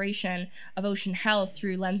scientific exploration of ocean health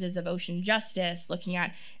through lenses of ocean justice, looking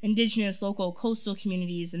at indigenous local coastal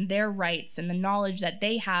communities and their rights and the knowledge that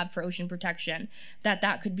they have for ocean protection,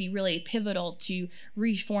 that could be really pivotal to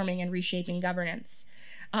reforming and reshaping governance.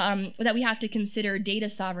 That we have to consider data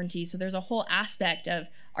sovereignty. So there's a whole aspect of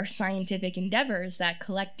our scientific endeavors that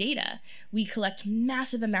collect data. We collect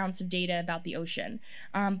massive amounts of data about the ocean,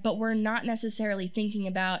 but we're not necessarily thinking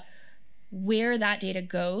about where that data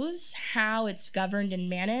goes, how it's governed and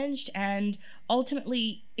managed, and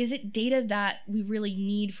ultimately, is it data that we really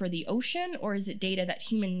need for the ocean, or is it data that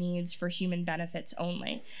human needs for human benefits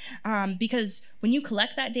only? Because when you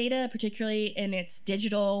collect that data, particularly in its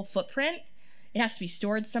digital footprint, it has to be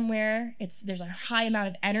stored somewhere. There's a high amount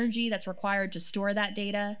of energy that's required to store that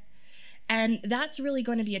data. And that's really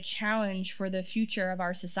going to be a challenge for the future of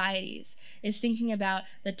our societies, is thinking about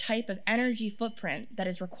the type of energy footprint that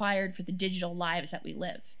is required for the digital lives that we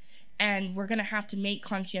live. And we're going to have to make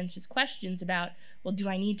conscientious questions about, well, do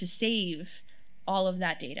I need to save all of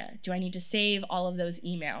that data? Do I need to save all of those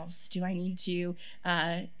emails? Do I need to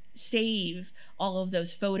save all of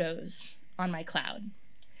those photos on my cloud?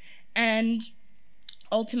 And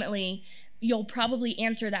ultimately, you'll probably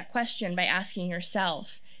answer that question by asking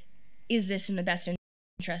yourself, is this in the best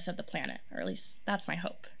interest of the planet? Or at least that's my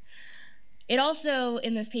hope. It also,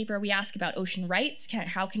 in this paper, we ask about ocean rights.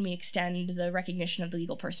 How can we extend the recognition of the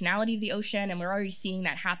legal personality of the ocean? And we're already seeing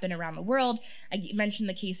that happen around the world. I mentioned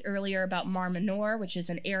the case earlier about Mar Menor, which is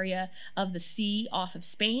an area of the sea off of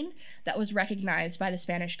Spain that was recognized by the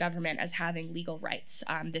Spanish government as having legal rights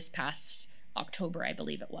this past October, I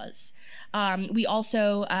believe it was. We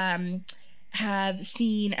also have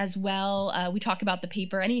seen as well, we talk about the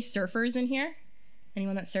paper. Any surfers in here?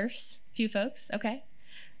 Anyone that surfs? A few folks? Okay.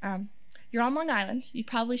 you're on Long Island. You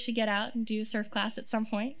probably should get out and do a surf class at some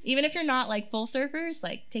point. Even if you're not like full surfers,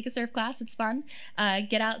 like take a surf class, it's fun.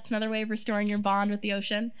 Get out, it's another way of restoring your bond with the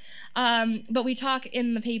ocean. But we talk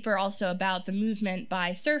in the paper also about the movement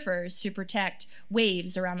by surfers to protect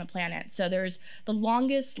waves around the planet. So there's the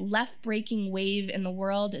longest left-breaking wave in the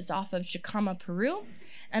world is off of Chicama, Peru.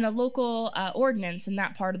 And a local ordinance in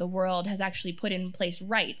that part of the world has actually put in place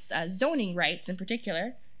rights, zoning rights in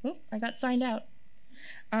particular. Oh, I got signed out.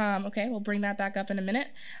 Okay, we'll bring that back up in a minute.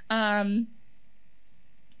 Okay,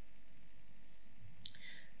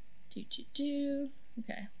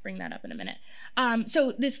 bring that up in a minute.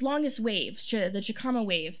 So this longest wave, the Chicama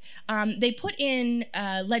wave, they put in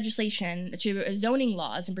legislation, zoning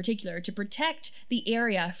laws in particular, to protect the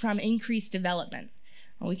area from increased development.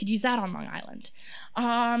 Well, we could use that on Long Island.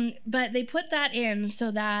 But they put that in so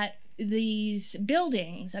that these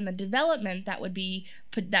buildings and the development that would be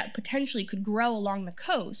that potentially could grow along the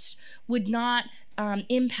coast would not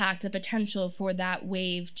impact the potential for that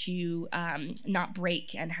wave to not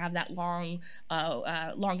break and have that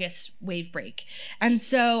longest wave break. And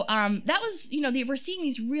so that was, we're seeing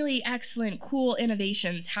these really excellent, cool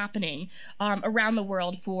innovations happening around the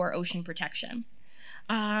world for ocean protection.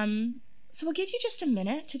 So we'll give you just a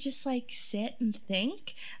minute to just like sit and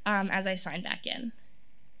think as I sign back in.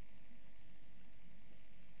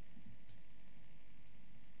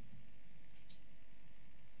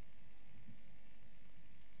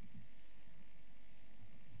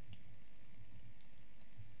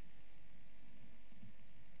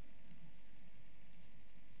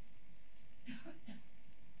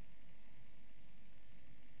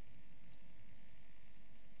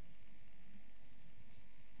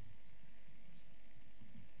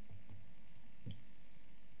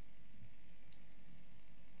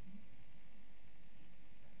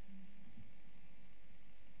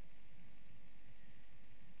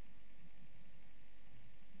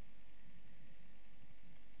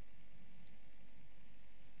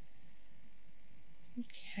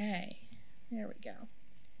 Okay, there we go.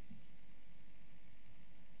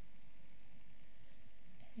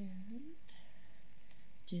 And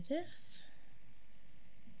do this.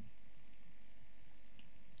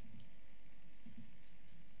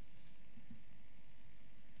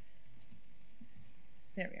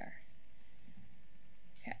 There we are.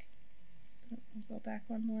 Okay. We'll go back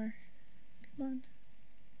one more. Come on.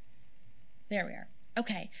 There we are.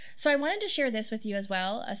 Okay, so I wanted to share this with you as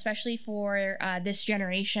well, especially for this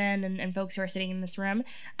generation and folks who are sitting in this room.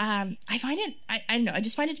 I find it, I don't know, I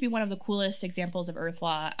just find it to be one of the coolest examples of Earth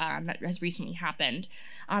law that has recently happened.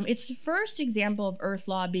 It's the first example of Earth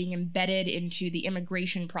law being embedded into the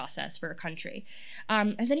immigration process for a country.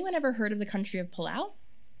 Has anyone ever heard of the country of Palau?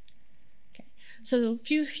 So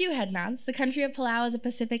few head nods. The country of Palau is a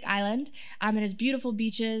Pacific island. It has beautiful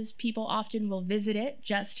beaches. People often will visit it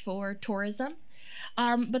just for tourism.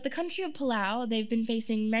 But the country of Palau, they've been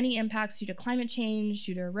facing many impacts due to climate change,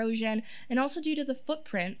 due to erosion, and also due to the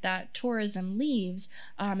footprint that tourism leaves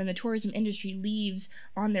and the tourism industry leaves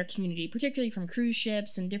on their community, particularly from cruise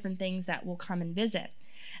ships and different things that will come and visit.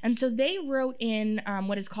 And so they wrote in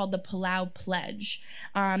what is called the Palau Pledge.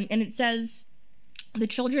 And it says,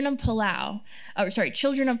 children of Palau,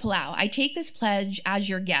 I take this pledge as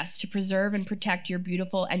your guest to preserve and protect your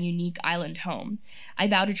beautiful and unique island home. I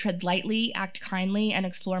vow to tread lightly, act kindly, and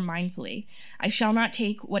explore mindfully. I shall not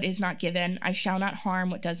take what is not given. I shall not harm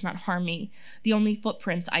what does not harm me. The only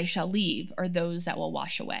footprints I shall leave are those that will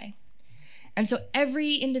wash away. And so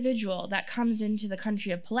every individual that comes into the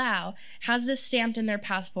country of Palau has this stamped in their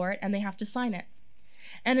passport, and they have to sign it.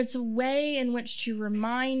 And it's a way in which to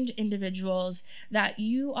remind individuals that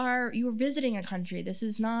you are visiting a country. This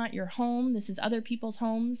is not your home. This is other people's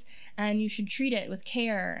homes, and you should treat it with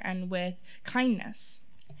care and with kindness.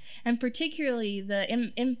 And particularly the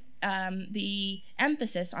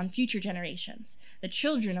emphasis on future generations, the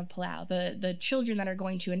children of Palau, the children that are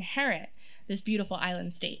going to inherit this beautiful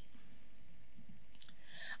island state.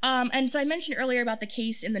 And so I mentioned earlier about the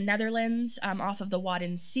case in the Netherlands off of the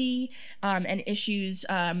Wadden Sea and issues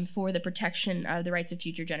for the protection of the rights of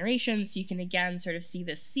future generations. So you can again sort of see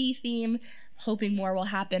the sea theme, hoping more will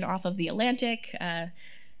happen off of the Atlantic,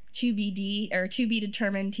 to be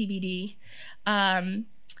determined, TBD. I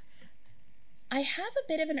have a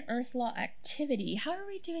bit of an Earth law activity. How are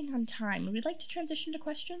we doing on time? Would we like to transition to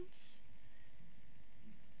questions?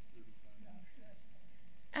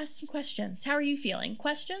 Ask some questions. How are you feeling?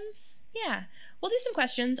 Questions? Yeah, we'll do some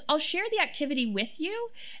questions. I'll share the activity with you,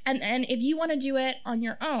 and then if you want to do it on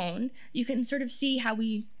your own, you can sort of see how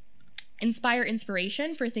we inspire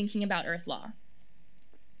inspiration for thinking about Earth law.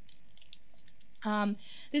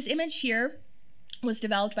 This image here was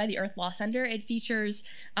developed by the Earth Law Center. It features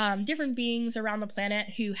different beings around the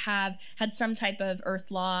planet who have had some type of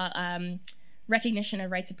Earth Law recognition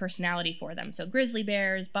of rights of personality for them. So grizzly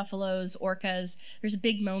bears, buffaloes, orcas. There's a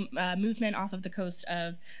big movement off of the coast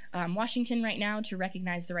of Washington right now to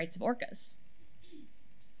recognize the rights of orcas.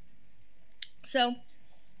 So,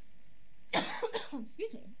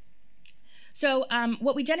 excuse me. So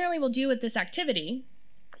what we generally will do with this activity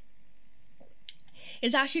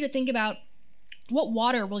is ask you to think about, what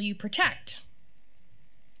water will you protect?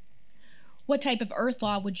 What type of Earth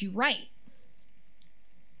law would you write?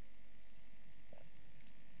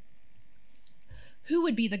 Who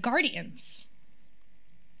would be the guardians?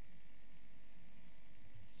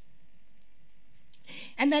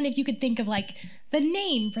 And then if you could think of like the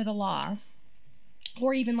name for the law,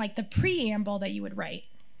 or even like the preamble that you would write.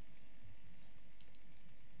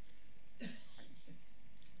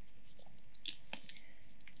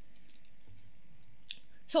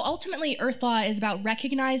 So ultimately, Earth law is about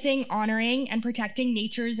recognizing, honoring, and protecting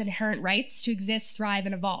nature's inherent rights to exist, thrive,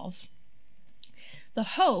 and evolve. The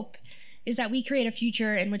hope is that we create a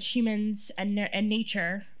future in which humans and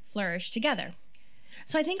nature flourish together.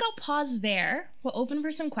 So I think I'll pause there. We'll open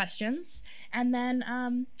for some questions, and then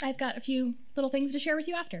I've got a few little things to share with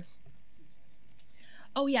you after.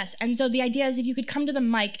 Oh yes, and so the idea is if you could come to the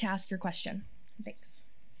mic to ask your question. Thanks.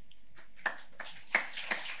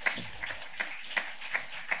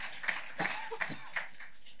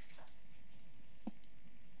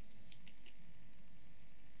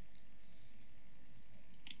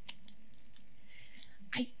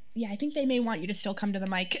 I think they may want you to still come to the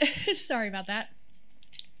mic. Sorry about that.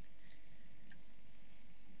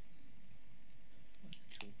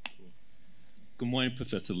 Good morning,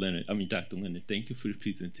 Professor Leonard. Dr. Leonard. Thank you for the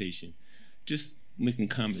presentation. Just making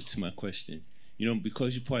comment to my question. You know,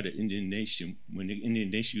 because you're part of the Indian nation, when the Indian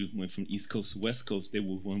nation went from East Coast to West Coast, they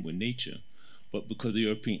were one with nature. But because of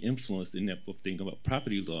European influence in that thing about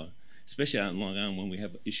property law, especially out in Long Island when we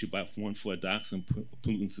have an issue about 1,4 docks and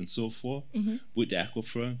pollutants and so forth, with the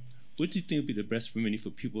aquifer, what do you think would be the best remedy for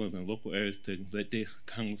people in the local areas to let their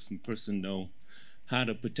congressperson know how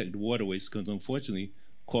to protect the waterways? Because unfortunately,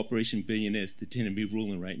 corporation billionaires they tend to be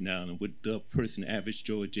ruling right now, and what the person, average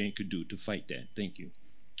Joe or Jane, could do to fight that. Thank you.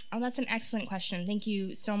 Oh, that's an excellent question. Thank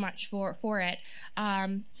you so much for it.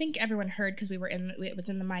 I think everyone heard because it was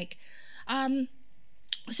in the mic.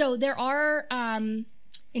 So there are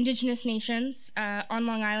Indigenous nations on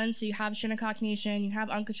Long Island. So you have Shinnecock Nation, you have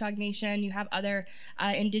Unkachog Nation, you have other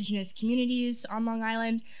Indigenous communities on Long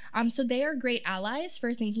Island. So they are great allies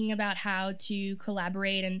for thinking about how to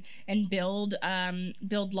collaborate and build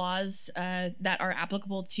laws that are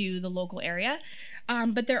applicable to the local area.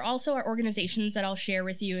 But there also are organizations that I'll share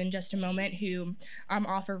with you in just a moment who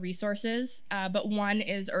offer resources. But one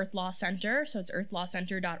is Earth Law Center, so it's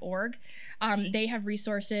earthlawcenter.org. They have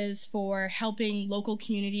resources for helping local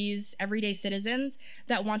communities, everyday citizens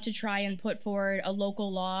that want to try and put forward a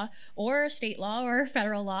local law or a state law or a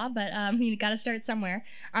federal law, but you got to start somewhere.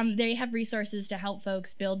 They have resources to help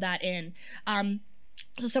folks build that in.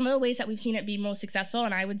 So some of the ways that we've seen it be most successful,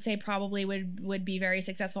 and I would say probably would be very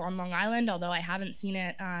successful on Long Island, although I haven't seen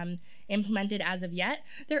it implemented as of yet.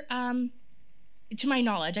 To my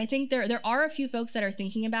knowledge, I think there are a few folks that are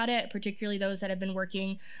thinking about it, particularly those that have been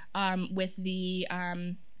working with the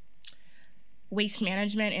waste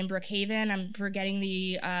management in Brookhaven. I'm forgetting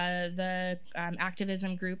the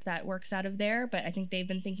activism group that works out of there, but I think they've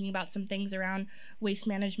been thinking about some things around waste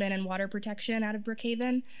management and water protection out of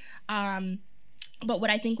Brookhaven. But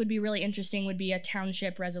what I think would be really interesting would be a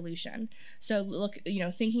township resolution. So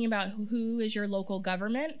thinking about who is your local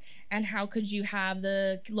government and how could you have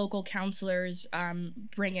the local councilors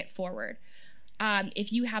bring it forward.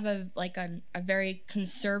 If you have a very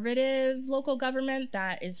conservative local government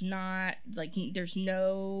that is not there's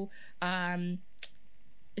no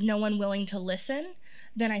one willing to listen,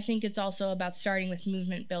 then I think it's also about starting with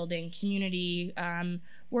movement building, community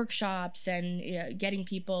workshops, and getting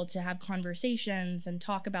people to have conversations and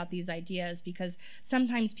talk about these ideas, because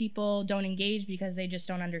sometimes people don't engage because they just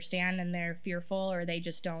don't understand and they're fearful, or they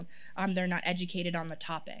just don't, they're not educated on the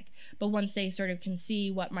topic. But once they sort of can see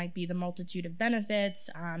what might be the multitude of benefits,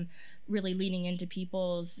 really leaning into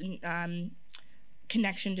people's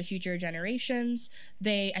connection to future generations,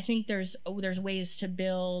 I think there's ways to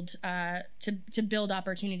build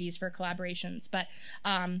opportunities for collaborations. But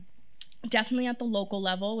definitely at the local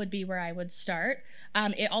level would be where I would start.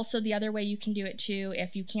 The other way you can do it too,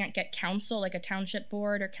 if you can't get council, like a township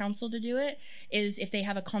board or council to do it, is if they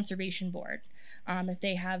have a conservation board. If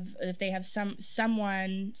they have some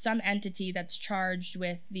entity that's charged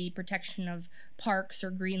with the protection of parks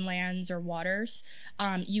or greenlands or waters,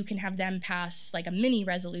 you can have them pass like a mini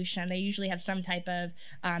resolution. They usually have some type of,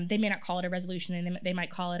 they may not call it a resolution, they might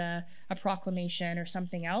call it a proclamation or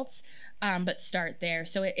something else, but start there.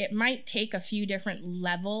 So it might take a few different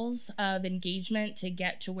levels of engagement to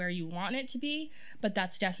get to where you want it to be, but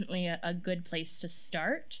that's definitely a good place to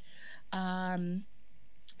start.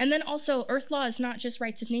 And then also, Earth law is not just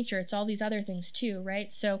rights of nature, it's all these other things too,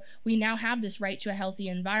 right? So we now have this right to a healthy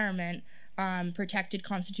environment protected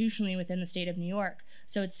constitutionally within the state of New York.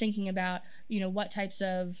 So it's thinking about, what types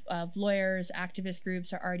of lawyers, activist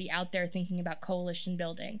groups are already out there thinking about coalition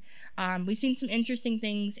building. We've seen some interesting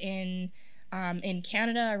things in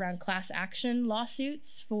Canada around class action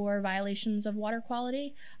lawsuits for violations of water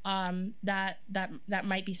quality. That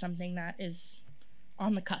might be something that is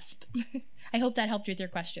on the cusp. I hope that helped you with your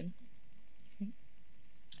question.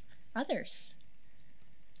 Others?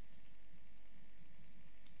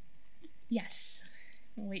 Yes.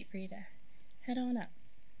 I'll wait for you to head on up.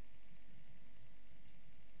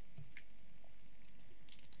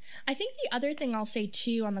 I think the other thing I'll say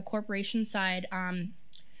too on the corporation side,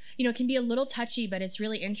 it can be a little touchy, but it's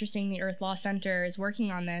really interesting. The Earth Law Center is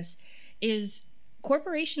working on this, is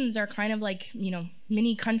corporations are kind of like,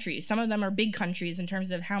 mini countries. Some of them are big countries in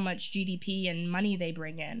terms of how much GDP and money they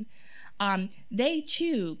bring in. They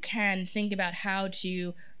too can think about how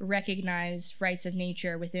to recognize rights of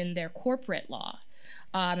nature within their corporate law.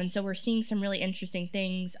 And so we're seeing some really interesting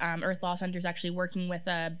things. Earth Law Center is actually working with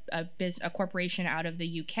a corporation out of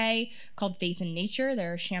the UK called Faith in Nature.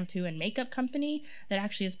 They're a shampoo and makeup company that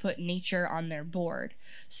actually has put nature on their board.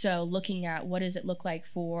 So looking at what does it look like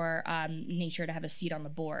for nature to have a seat on the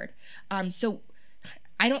board. So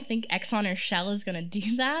I don't think Exxon or Shell is going to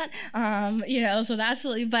do that, so that's,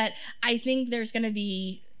 but I think there's going to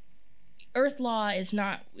be, Earth law is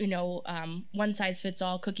not, one size fits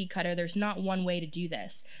all, cookie cutter. There's not one way to do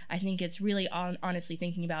this. I think it's really honestly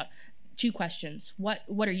thinking about two questions. What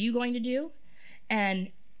are you going to do?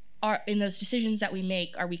 And in those decisions that we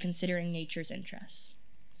make, are we considering nature's interests?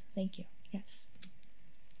 Thank you. Yes.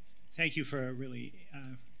 Thank you for a really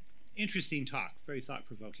interesting talk, very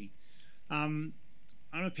thought-provoking.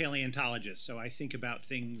 I'm a paleontologist, so I think about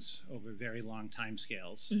things over very long time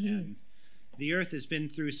scales. Mm-hmm. And the Earth has been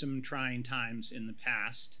through some trying times in the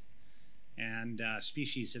past, and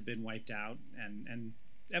species have been wiped out, and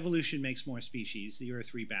evolution makes more species. The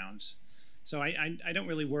Earth rebounds. So I don't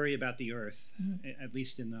really worry about the Earth, mm-hmm. at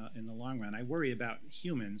least in the long run. I worry about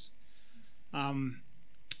humans. Arguably,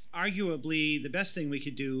 the best thing we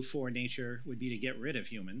could do for nature would be to get rid of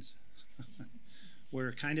humans.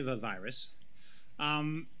 We're kind of a virus.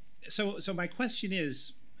 So my question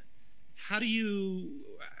is, how do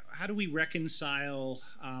we reconcile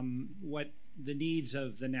what the needs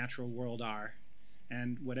of the natural world are,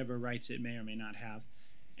 and whatever rights it may or may not have,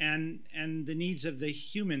 and the needs of the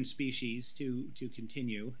human species to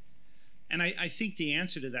continue? And I think the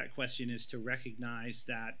answer to that question is to recognize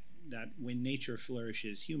that when nature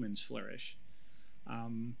flourishes, humans flourish.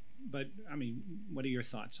 But I mean, what are your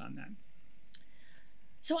thoughts on that?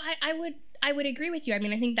 So I would agree with you. I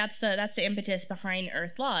mean, I think that's the impetus behind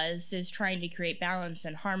Earth Law is trying to create balance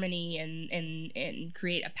and harmony and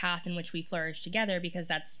create a path in which we flourish together, because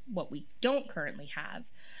that's what we don't currently have.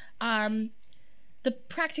 The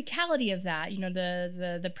practicality of that,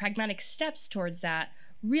 the pragmatic steps towards that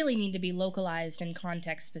really need to be localized and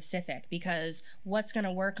context specific, because what's going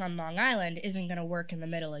to work on Long Island isn't going to work in the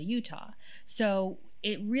middle of Utah. So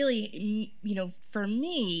it really, for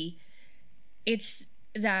me, it's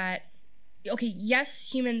that, okay,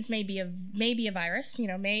 yes, humans may be a virus,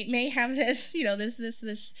 may have this,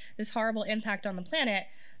 this horrible impact on the planet,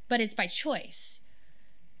 but it's by choice.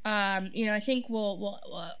 I think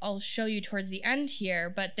I'll show you towards the end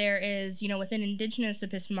here, but there is, within indigenous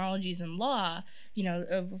epistemologies and law,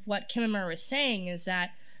 of what Kimmerer was saying is that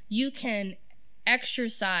you can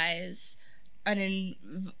exercise an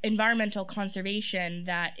environmental conservation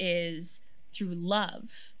that is through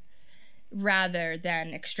love rather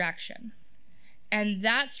than extraction. And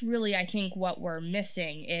that's really, I think, what we're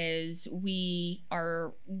missing is we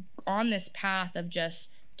are on this path of just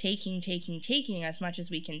taking as much as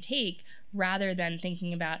we can take, rather than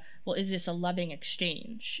thinking about, well, is this a loving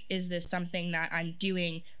exchange? Is this something that I'm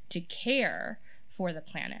doing to care for the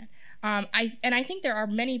planet. I think there are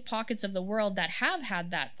many pockets of the world that have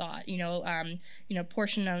had that thought.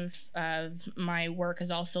 Portion of my work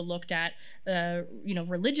has also looked at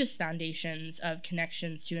religious foundations of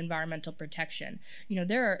connections to environmental protection.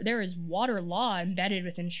 There is water law embedded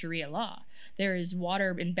within Sharia law. There is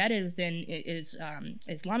water embedded within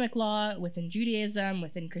Islamic law, within Judaism,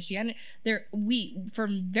 within Christianity.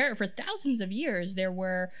 For thousands of years there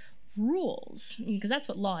were rules, because that's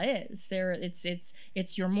what law is.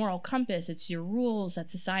 It's your moral compass. It's your rules that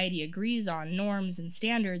society agrees on, norms and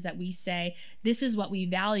standards that we say this is what we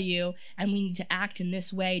value, and we need to act in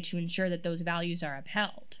this way to ensure that those values are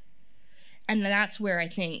upheld. And that's where I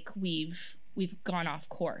think we've gone off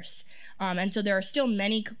course. And so there are still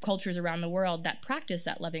many cultures around the world that practice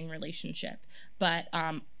that loving relationship, but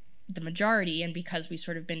the majority, and because we've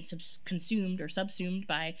sort of been consumed or subsumed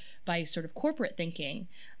by sort of corporate thinking,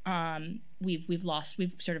 we've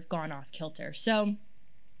sort of gone off kilter. So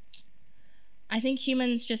I think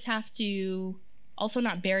humans just have to also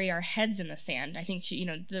not bury our heads in the sand. I think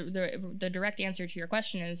the direct answer to your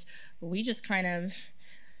question is we just kind of,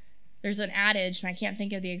 there's an adage, and I can't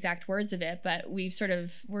think of the exact words of it, but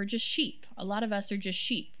we're just sheep. A lot of us are just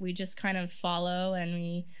sheep. We just kind of follow, and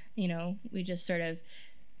we just sort of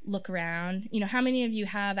look around. How many of you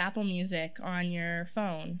have Apple Music on your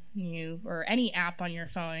phone, or any app on your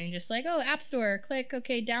phone, and you're just like, oh, App Store, click,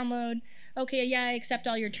 okay, download, okay, yeah, I accept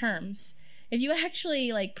all your terms. If you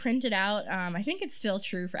actually printed out, I think it's still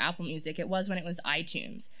true for Apple Music, it was when it was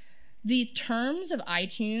iTunes, the terms of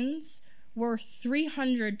iTunes were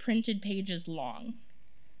 300 printed pages long.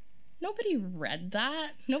 Nobody read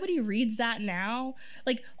that. Nobody reads that now.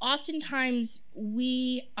 Oftentimes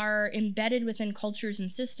we are embedded within cultures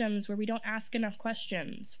and systems where we don't ask enough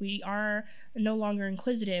questions. We are no longer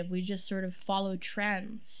inquisitive. We just sort of follow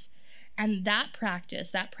trends. And that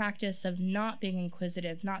practice of not being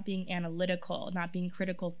inquisitive, not being analytical, not being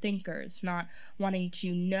critical thinkers, not wanting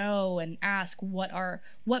to know and ask what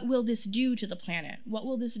will this do to the planet? What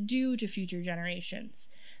will this do to future generations?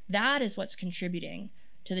 That is what's contributing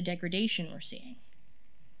to the degradation we're seeing.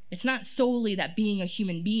 It's not solely that being a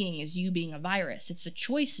human being is you being a virus. It's the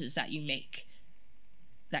choices that you make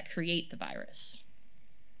that create the virus.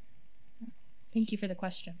 Thank you for the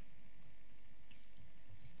question.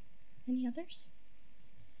 Any others?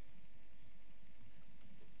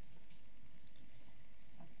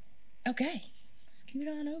 Okay, scoot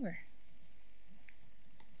on over.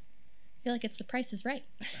 I feel like it's The Price is Right.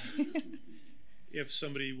 If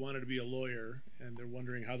somebody wanted to be a lawyer and they're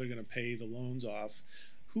wondering how they're going to pay the loans off,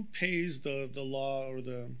 who pays the law or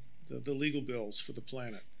the legal bills for the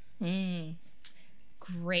planet?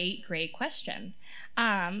 Great question.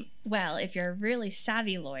 Well, if you're a really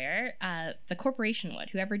savvy lawyer, the corporation would.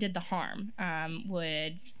 Whoever did the harm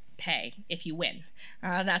would pay if you win.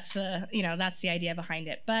 That's the idea behind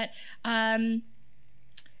it. But I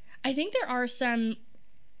think there are some,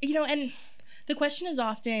 and the question is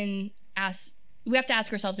often asked. We have to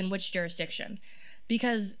ask ourselves in which jurisdiction,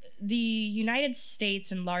 because the United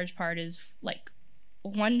States in large part is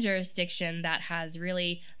one jurisdiction that has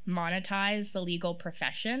really monetized the legal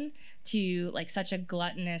profession to such a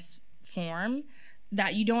gluttonous form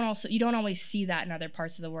that you don't always see that in other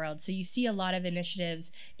parts of the world. So you see a lot of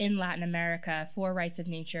initiatives in Latin America for rights of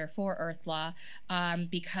nature, for earth law,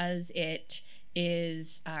 because it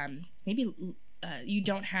is maybe you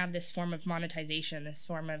don't have this form of monetization, this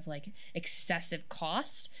form of excessive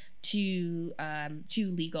cost to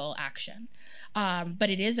legal action. But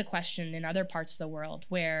it is a question in other parts of the world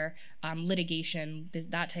where litigation,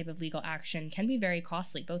 that type of legal action, can be very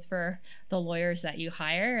costly, both for the lawyers that you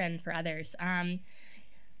hire and for others.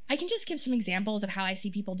 I can just give some examples of how I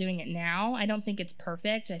see people doing it now. I don't think it's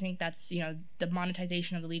perfect. I think that's, the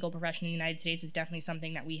monetization of the legal profession in the United States is definitely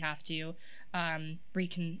something that we have to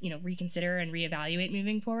reconsider and reevaluate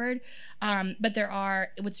moving forward. But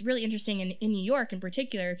what's really interesting in New York in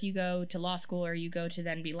particular, if you go to law school or you go to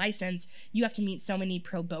then be licensed, you have to meet so many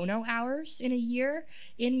pro bono hours in a year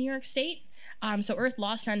in New York State. So Earth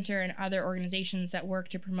Law Center and other organizations that work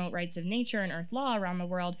to promote rights of nature and earth law around the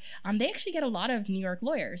world, they actually get a lot of New York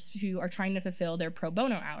lawyers who are trying to fulfill their pro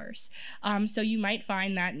bono hours. So you might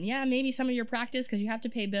find that, maybe some of your practice, because you have to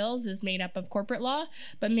pay bills, is made up of corporate law,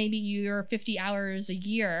 but maybe your 50 hours a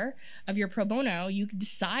year of your pro bono, you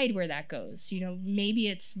decide where that goes. Maybe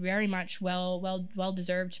it's very much well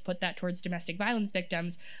deserved to put that towards domestic violence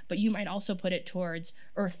victims, but you might also put it towards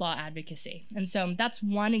earth law advocacy. And so that's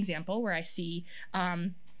one example where I see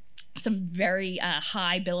some very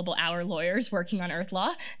high billable hour lawyers working on earth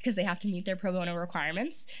law because they have to meet their pro bono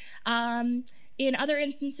requirements. In other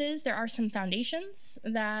instances, there are some foundations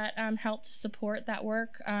that help to support that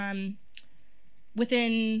work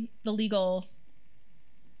within the legal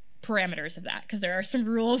parameters of that, because there are some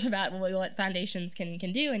rules about what foundations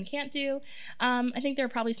can do and can't do. I think there are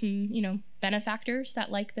probably some, benefactors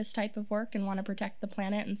that like this type of work and want to protect the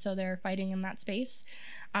planet, and so they're fighting in that space.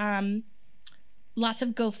 Lots of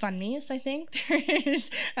GoFundMes, I think.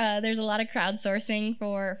 There's a lot of crowdsourcing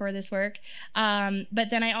for this work. But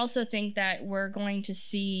then I also think that we're going to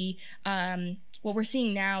see, what we're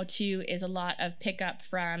seeing now too is a lot of pickup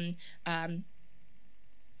from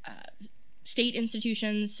state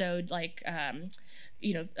institutions, so like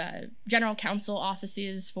general counsel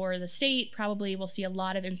offices for the state. Probably we'll see a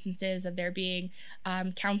lot of instances of there being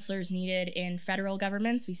counselors needed in federal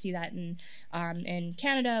governments. We see that in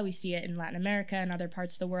Canada, we see it in Latin America and other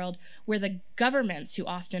parts of the world, where the governments, who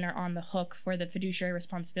often are on the hook for the fiduciary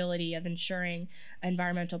responsibility of ensuring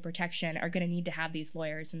environmental protection, are going to need to have these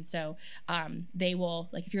lawyers. And so they will,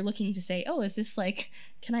 like, if you're looking to say, oh, is this like,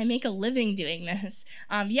 can I make a living doing this?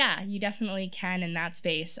 Yeah, you definitely can in that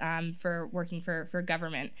space for working for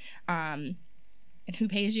government. And who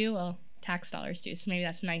pays you? Well, tax dollars do. So maybe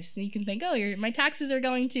that's nice. You can think, oh, my taxes are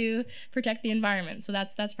going to protect the environment. So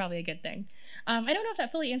that's probably a good thing. I don't know if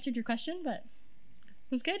that fully answered your question, but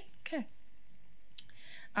it was good. Okay.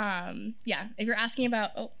 Yeah, if you're asking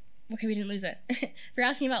about, oh, okay, we didn't lose it. If you're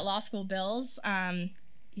asking about law school bills,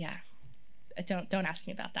 yeah, don't ask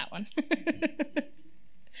me about that one.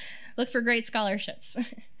 Look for great scholarships.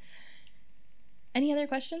 Any other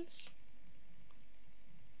questions?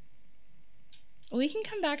 We can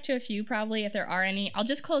come back to a few probably if there are any. I'll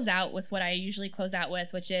just close out with what I usually close out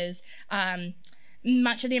with, which is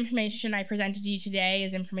much of the information I presented to you today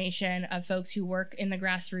is information of folks who work in the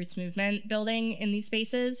grassroots movement building in these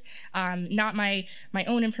spaces. Not my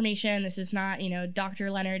own information. This is not,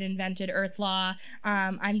 Dr. Leonard invented Earth Law.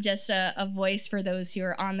 I'm just a voice for those who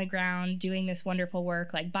are on the ground doing this wonderful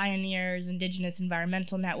work, like Bioneers, Indigenous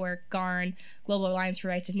Environmental Network, GARN, Global Alliance for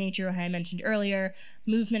Rights of Nature, who I mentioned earlier.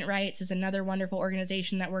 Movement Rights is another wonderful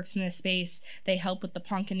organization that works in this space. They help with the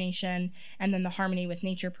Ponca Nation, and then the Harmony with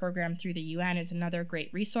Nature program through the UN is another great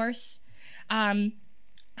resource.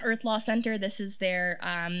 Earth Law Center, this is their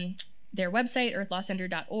website,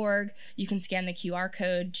 earthlawcenter.org. You can scan the QR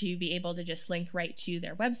code to be able to just link right to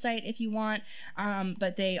their website if you want,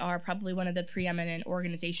 but they are probably one of the preeminent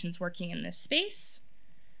organizations working in this space.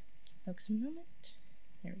 Folks, a moment.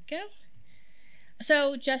 There we go.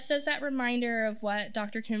 So just as that reminder of what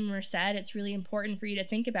Dr. Kimmer said, it's really important for you to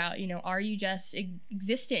think about, are you just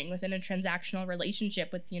existing within a transactional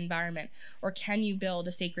relationship with the environment, or can you build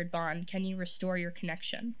a sacred bond? Can you restore your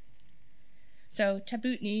connection? So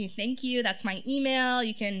Tabutni, thank you. That's my email.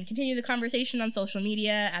 You can continue the conversation on social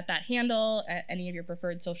media at that handle, at any of your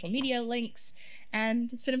preferred social media links.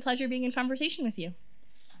 And it's been a pleasure being in conversation with you.